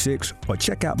 or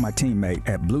check out my teammate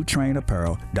at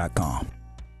bluetrainapparel.com.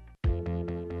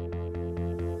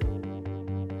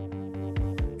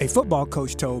 A football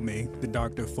coach told me, the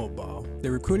Doctor of Football, the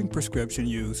recruiting prescription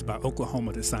used by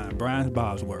Oklahoma to sign Brian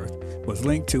Bosworth was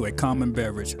linked to a common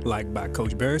beverage liked by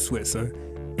Coach Barry Switzer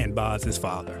and Bos's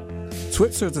father.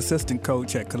 Switzer's assistant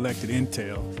coach had collected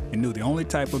intel and knew the only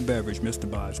type of beverage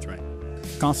Mr. Bos drank.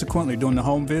 Consequently, during the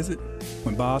home visit,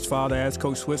 when Bos's father asked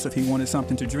Coach Switzer if he wanted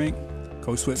something to drink,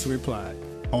 Coach Switzer replied,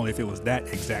 only if it was that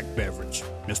exact beverage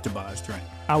Mr. Bos drank.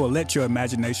 I will let your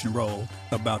imagination roll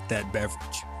about that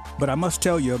beverage. But I must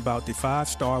tell you about the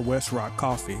 5-star Westrock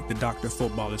coffee the Doctor of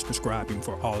Football is prescribing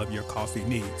for all of your coffee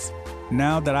needs.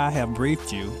 Now that I have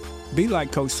briefed you, be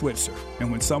like Coach Switzer,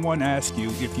 and when someone asks you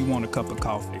if you want a cup of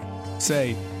coffee,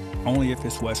 say, only if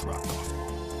it's Westrock coffee.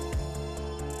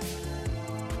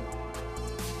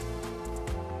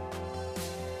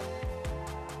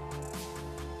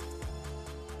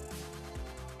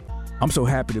 I'm so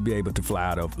happy to be able to fly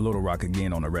out of Little Rock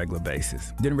again on a regular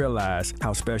basis. Didn't realize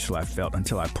how special I felt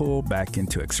until I pulled back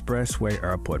into Expressway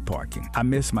Airport parking. I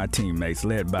miss my teammates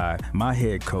led by my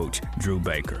head coach, Drew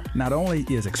Baker. Not only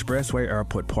is Expressway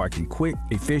Airport parking quick,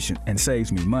 efficient, and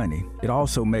saves me money, it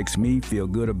also makes me feel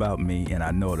good about me, and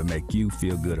I know it'll make you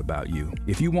feel good about you.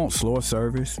 If you want slower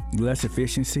service, less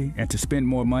efficiency, and to spend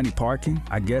more money parking,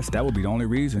 I guess that would be the only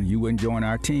reason you wouldn't join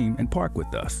our team and park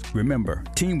with us. Remember,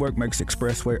 teamwork makes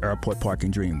Expressway Airport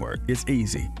parking dream work. It's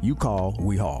easy. You call,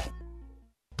 we haul.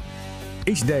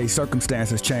 Each day,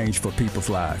 circumstances change for people's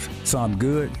lives. Some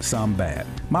good, some bad.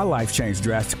 My life changed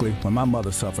drastically when my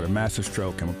mother suffered a massive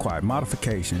stroke and required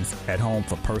modifications at home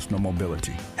for personal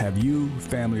mobility. Have you,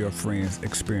 family, or friends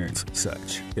experienced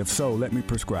such? If so, let me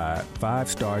prescribe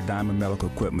 5-star Diamond Medical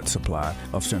Equipment Supply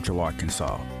of Central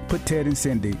Arkansas. Put Ted and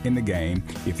Cindy in the game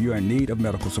if you're in need of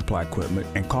medical supply equipment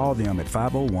and call them at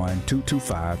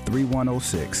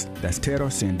 501-225-3106. That's Ted or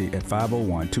Cindy at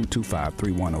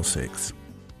 501-225-3106.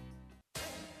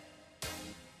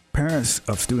 Parents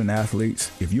of student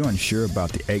athletes, if you're unsure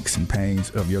about the aches and pains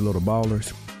of your little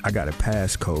ballers, I got a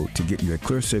passcode to get you a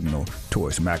clear signal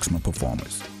towards maximum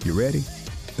performance. You ready?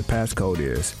 The passcode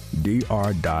is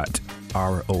DR.ROB.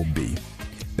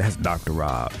 That's Dr.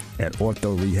 Rob at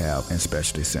Ortho Rehab and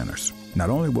Specialty Centers. Not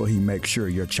only will he make sure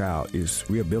your child is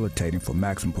rehabilitating for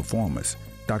maximum performance,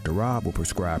 Dr. Rob will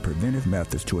prescribe preventive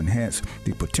methods to enhance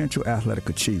the potential athletic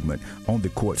achievement on the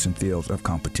courts and fields of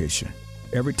competition.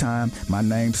 Every time my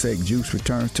namesake Juice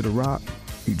returns to the Rock,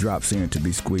 he drops in to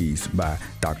be squeezed by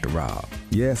Dr. Rob.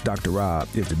 Yes, Dr. Rob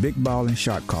is the big ball and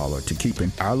shot caller to keeping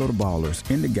our little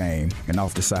ballers in the game and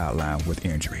off the sideline with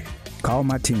injury. Call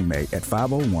my teammate at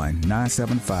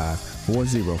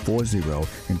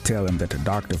 501-975-4040 and tell him that the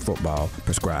Doctor of Football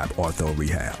prescribed Ortho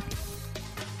Rehab.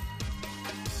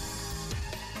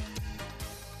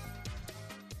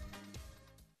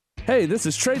 Hey, this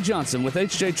is Trey Johnson with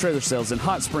HJ Trailer Sales in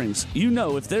Hot Springs. You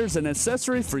know, if there's an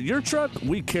accessory for your truck,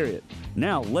 we carry it.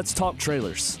 Now, let's talk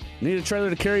trailers. Need a trailer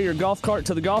to carry your golf cart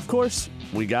to the golf course?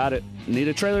 We got it. Need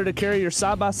a trailer to carry your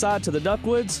side-by-side to the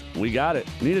Duckwoods? We got it.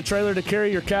 Need a trailer to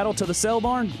carry your cattle to the sale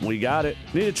barn? We got it.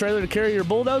 Need a trailer to carry your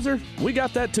bulldozer? We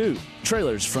got that too.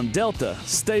 Trailers from Delta,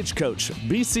 Stagecoach,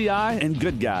 BCI, and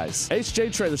Good Guys.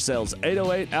 HJ Trailer Sales,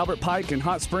 808 Albert Pike in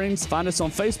Hot Springs. Find us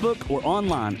on Facebook or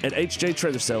online at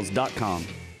hjtrailersales.com.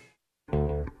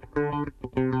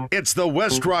 It's the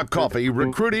Westrock Coffee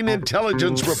Recruiting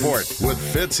Intelligence Report with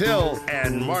Fitz Hill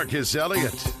and Marcus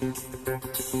Elliott.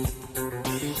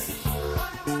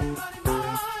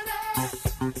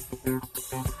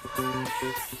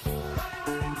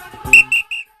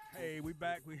 Hey, we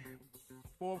back.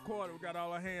 Fourth quarter. We got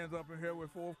all our hands up in here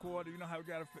with fourth quarter. You know how we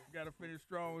got to finish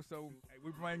strong. So hey,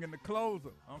 we bring in the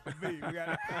closer, Uncle B.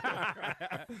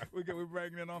 We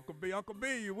bringing in Uncle B. Uncle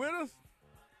B, you with us?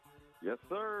 Yes,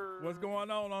 sir. What's going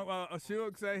on?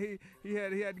 Suge say he had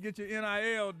to get your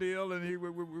NIL deal, and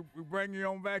we bring you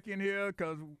on back in here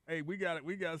because hey, we got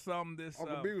something. This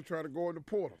Uncle B was trying to go in the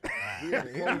portal. He's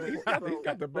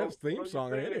got the best theme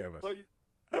song of any of us.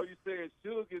 So you saying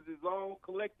Suge is his own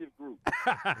collective group?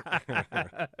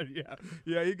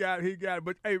 yeah, he got it.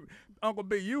 But hey, Uncle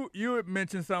B, you had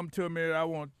mentioned something to me that I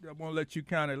want to let you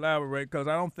kind of elaborate because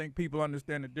I don't think people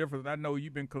understand the difference. I know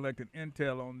you've been collecting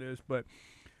intel on this, but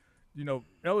you know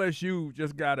LSU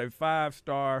just got a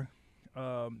 5-star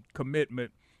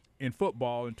commitment in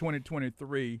football in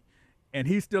 2023, and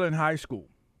he's still in high school.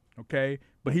 Okay,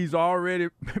 but he's already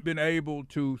been able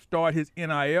to start his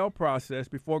NIL process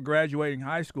before graduating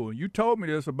high school. And you told me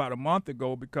this about a month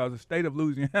ago because the state of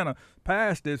Louisiana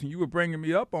passed this, and you were bringing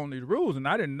me up on these rules, and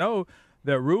I didn't know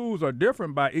that rules are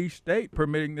different by each state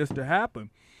permitting this to happen.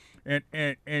 And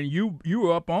you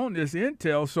were up on this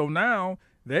intel, so now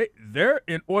they're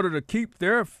in order to keep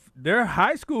their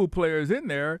high school players in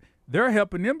there, they're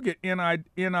helping them get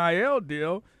NIL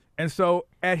deal. And so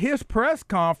at his press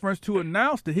conference to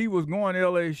announce that he was going to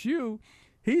LSU,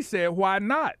 he said, why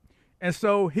not? And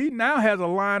so he now has a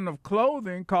line of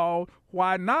clothing called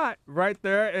Why Not right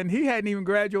there, and he hadn't even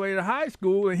graduated high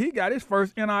school, and he got his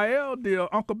first NIL deal.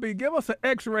 Uncle B, give us an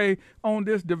x-ray on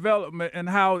this development and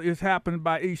how it's happened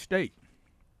by each state.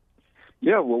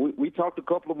 Yeah, well, we talked a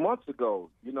couple of months ago,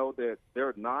 you know, that there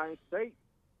are 9 states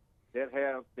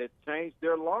that changed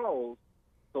their laws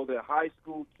so that high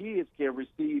school kids can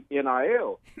receive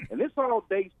NIL. And this all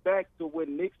dates back to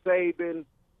when Nick Saban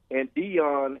and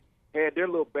Deion had their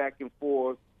little back and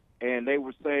forth, and they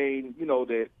were saying, you know,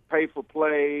 that pay for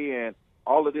play and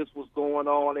all of this was going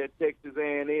on at Texas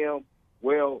A&M.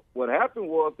 Well, what happened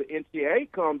was the NCAA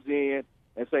comes in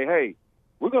and say, hey,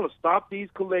 we're going to stop these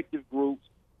collective groups.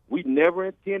 We never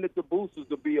intended the boosters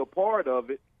to be a part of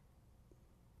it,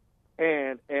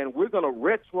 and we're going to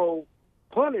retro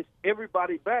punish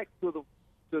everybody back to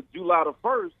July the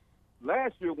 1st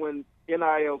last year when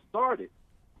NIL started.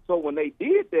 So when they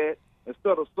did that,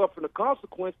 instead of suffering the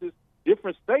consequences,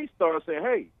 different states started saying,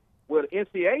 hey, well, the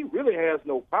NCAA really has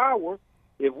no power.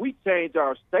 If we change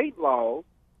our state laws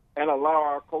and allow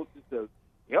our coaches to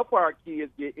help our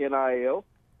kids get NIL,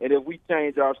 and if we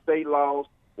change our state laws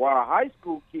while our high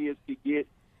school kids could get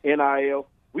NIL,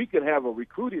 we could have a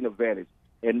recruiting advantage.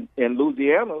 And in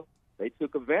Louisiana, they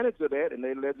took advantage of that, and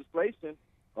their legislation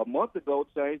a month ago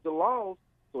changed the laws.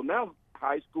 So now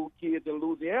high school kids in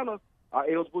Louisiana are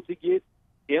eligible to get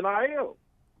NIL.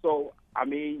 So, I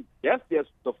mean, that's just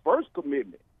the first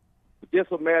commitment. But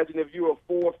just imagine if you're a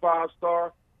 4 or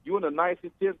 5-star, you're in the 9th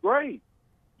and 10th grade.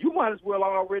 You might as well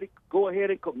already go ahead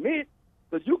and commit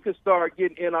because you can start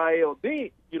getting NIL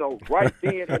then, you know, right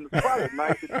then in the probably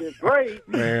 9th and 10th grade.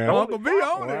 Man, Uncle B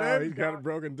on it. Wow, he's got it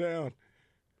broken down.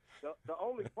 The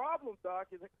only problem, Doc,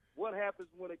 is what happens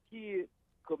when a kid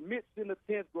commits in the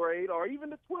 10th grade or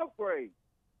even the 12th grade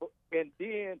and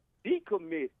then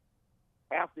decommits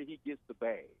after he gets the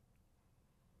bag.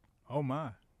 Oh, my.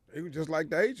 They were just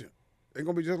like the agent. They're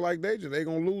going to be just like the agent. They're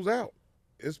going to lose out.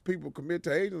 It's people commit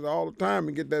to agents all the time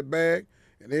and get that bag,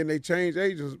 and then they change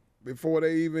agents before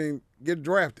they even get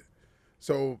drafted.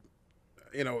 So,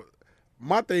 you know,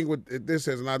 my thing with this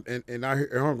is, and I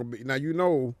hear Uncle B, now you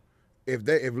know, if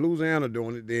Louisiana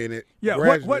doing it, then it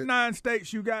What 9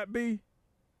 states you got, B?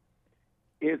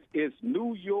 It's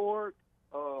New York,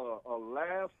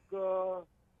 Alaska,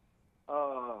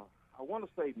 I want to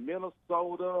say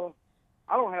Minnesota.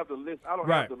 I don't have the list. I don't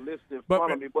have the list in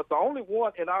front of me. But the only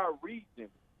one in our region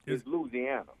is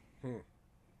Louisiana.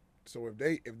 So if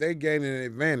they gain an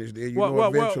advantage there,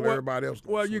 eventually everybody else.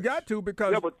 You got to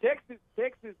because but Texas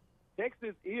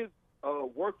is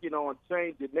working on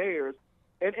changing theirs,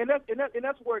 and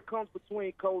that's where it comes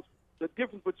between Coach, the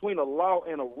difference between a law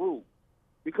and a rule,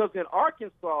 because in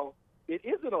Arkansas it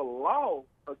isn't a law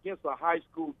against a high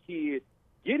school kid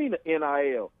getting an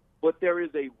NIL, but there is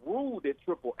a rule that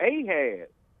AAA has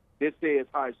that says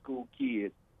high school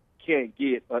kids can't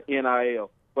get an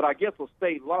NIL. But I guess a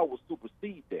state law will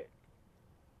supersede that.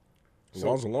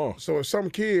 Law's a law. So if some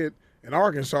kid in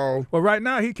Arkansas, well, right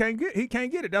now he can't get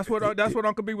it. That's what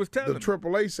Uncle B was telling me. The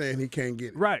AAA saying he can't get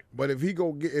it. Right. But if he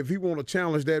want to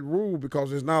challenge that rule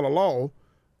because it's not a law,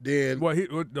 then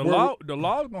the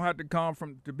law's gonna have to come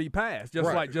to be passed,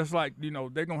 just like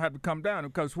they're gonna have to come down,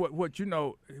 because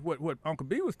what Uncle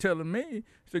B was telling me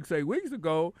 6-8 weeks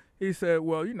ago, he said,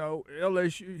 well,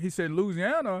 LSU, he said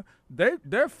Louisiana,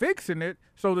 they're fixing it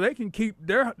so that they can keep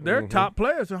their top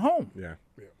players at home. Yeah.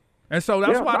 And so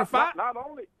that's why not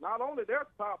only their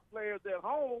top players at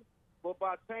home, but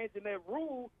by changing that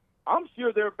rule, I'm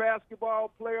sure there are basketball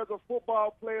players or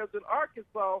football players in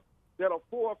Arkansas that are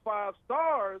 4 or 5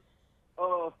 stars,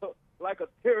 like a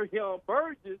Terry Young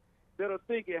Burgess, that are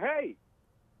thinking, hey,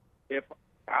 if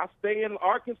I stay in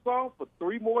Arkansas for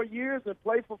 3 more years and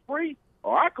play for free,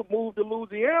 or I could move to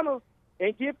Louisiana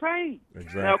and get paid.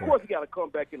 Exactly. Now, of course, you got to come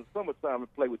back in the summertime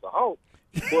and play with the Hawks,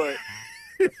 but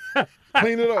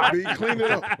clean it up, B. Clean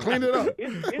it up. Clean it up.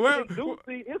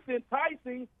 It's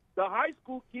enticing the high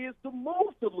school kids to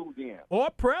move to Louisiana or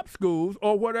prep schools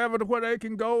or whatever, where they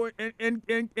can go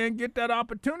and get that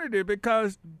opportunity,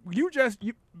 because you just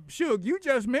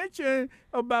mentioned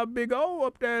about Big O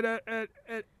up there at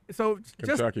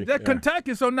Kentucky.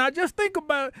 Kentucky. So now just think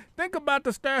about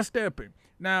the stair stepping.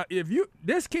 Now, if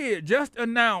this kid just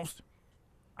announced,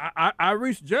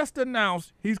 just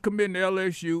announced he's committing to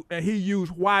LSU, and he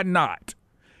used "why not."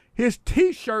 His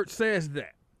T-shirt says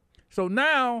that. So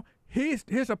now his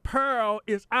apparel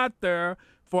is out there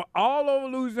for all over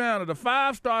Louisiana. The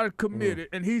 5-star committed,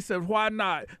 and he says, "Why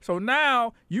not?" So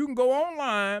now you can go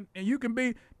online and you can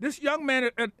be this young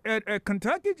man at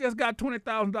Kentucky just got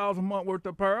 $20,000 a month worth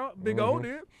of apparel. Big O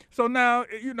did. So now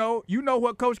you know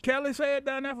what Coach Kelly said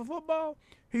down there for football.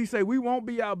 He said, "We won't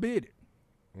be outbidded."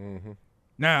 Mm-hmm.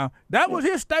 Now that was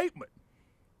his statement.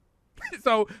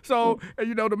 So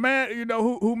the man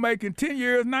who making 10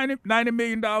 years $90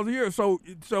 million a year. So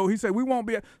he said we won't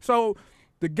be. So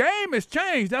the game has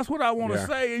changed. That's what I want to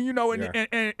say.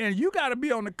 And and you got to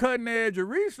be on the cutting edge of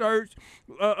research,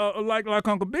 like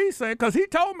Uncle B said, because he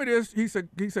told me this. He said,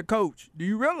 Coach, do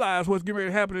you realize what's getting ready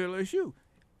to happen at LSU?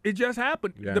 It just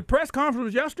happened. Yeah. The press conference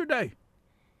was yesterday.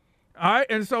 All right,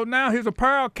 and so now his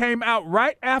apparel came out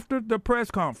right after the press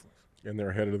conference. And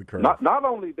they're ahead of the curve. Not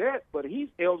only that, but he's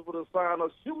eligible to sign a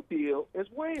shoe deal as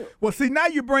well. Well, see, now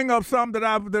you bring up something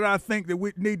that I think that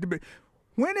we need to be.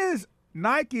 When is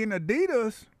Nike and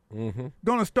Adidas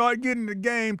going to start getting in the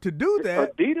game to do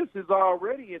that? Adidas is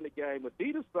already in the game.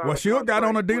 Adidas signed. Well, she got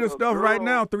on Adidas stuff right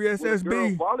now, 3SSB. With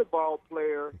a volleyball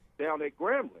player down at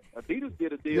Grambling. Adidas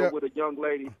did a deal with a young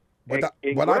lady in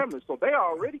Grambling, so they're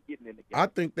already getting in the game. I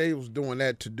think they was doing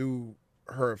that to do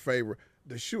her a favor.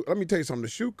 The shoe. Let me tell you something. The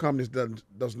shoe companies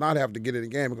does not have to get in the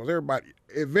game, because everybody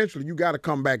eventually you got to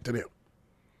come back to them.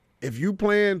 If you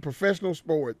playing professional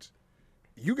sports,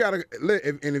 you got to.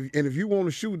 And if you want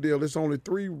a shoe deal, it's only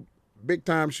 3 big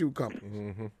time shoe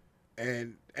companies,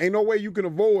 and ain't no way you can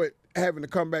avoid having to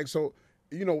come back. So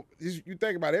you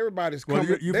think about it, everybody's coming.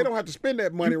 They don't have to spend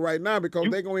that money right now, because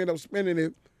they're gonna end up spending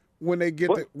it when they get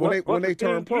when they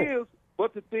turn pro.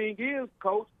 But the thing is,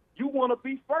 Coach, you want to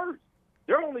be first.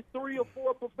 There are only 3 or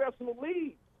 4 professional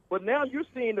leagues. But now you're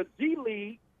seeing the G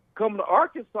League come to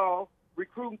Arkansas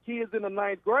recruiting kids in the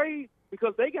 9th grade,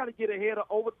 because they got to get ahead of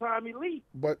overtime elite.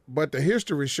 But the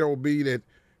history show be that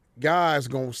guys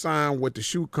going to sign with the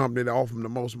shoe company that offer them the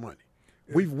most money.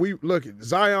 We look at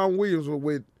Zion Williams was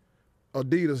with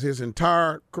Adidas his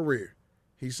entire career.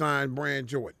 He signed brand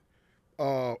Jordan.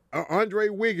 Andre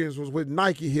Wiggins was with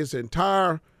Nike his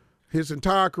entire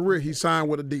career. He signed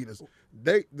with Adidas.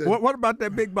 What about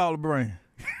that big baller brand?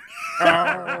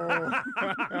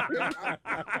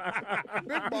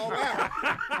 Big ball out.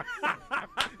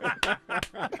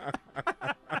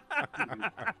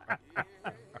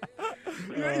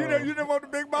 You didn't want the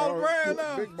big baller brand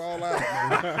now. Big ball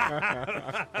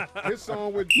out. His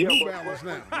song with New Balance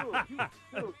now.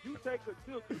 You take a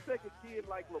kid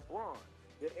like LeBron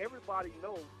that everybody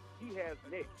knows he has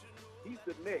next. He's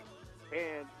the next,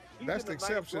 and that's the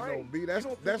exception, though, B. That's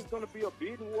going to be a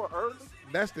bidding war early.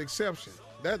 That's the exception.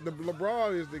 That the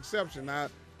LeBron is the exception. Now,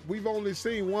 we've only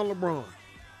seen one LeBron.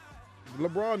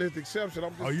 LeBron is the exception.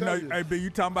 I'm just telling you. Hey, B, you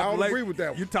talking about I the don't Lakers? agree with that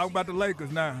one. You talking about the Lakers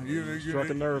now? You struck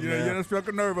a nerve, man. Yeah, struck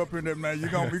a nerve up in there, man. We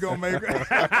gonna make it.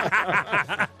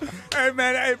 Hey,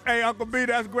 man. Hey, Uncle B,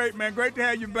 that's great, man. Great to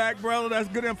have you back, brother. That's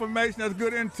good information. That's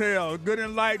good intel. Good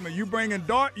enlightenment. You bringing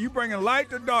light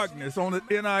to darkness on the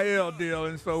NIL deal.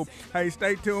 And so, hey,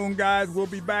 stay tuned, guys. We'll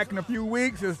be back in a few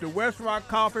weeks. It's the Westrock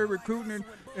Coffee Recruiting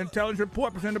Intelligence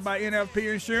Report presented by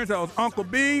NFP Insurance. That was Uncle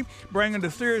B bringing the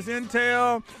serious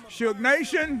intel, Shook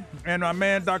Nation, and my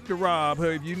man Dr. Rob.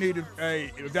 If you need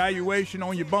a evaluation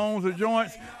on your bones or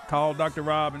joints, call Dr.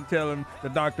 Rob and tell him the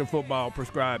doctor of football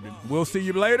prescribed him. We'll see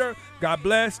you later. God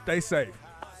bless. Stay safe.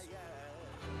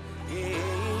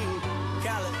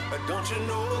 you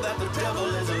know that the devil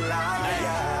is a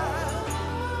liar.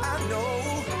 I know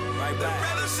they'd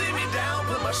rather see me down,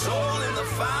 put my soul in the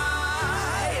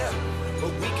fire,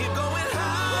 but we keep going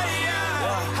higher,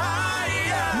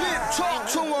 higher. Yeah, talk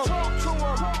to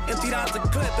him. Emptied out the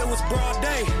clip, it was broad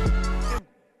day.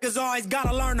 Niggas always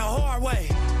gotta learn the hard way.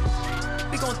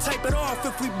 We gon' tape it off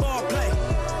if we ball play.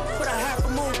 Put a half a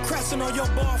moon crescent on your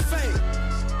ball fade.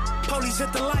 Police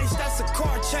hit the lights, that's a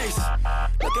car chase.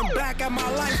 Looking back at my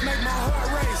life, make my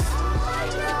heart race.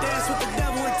 Dance with the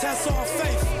devil and test all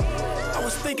faith. I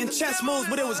was thinking chess moves,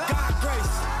 but it was God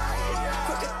grace.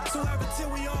 Crooked, so ever till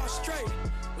we all straight.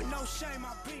 With no shame,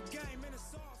 I peep game.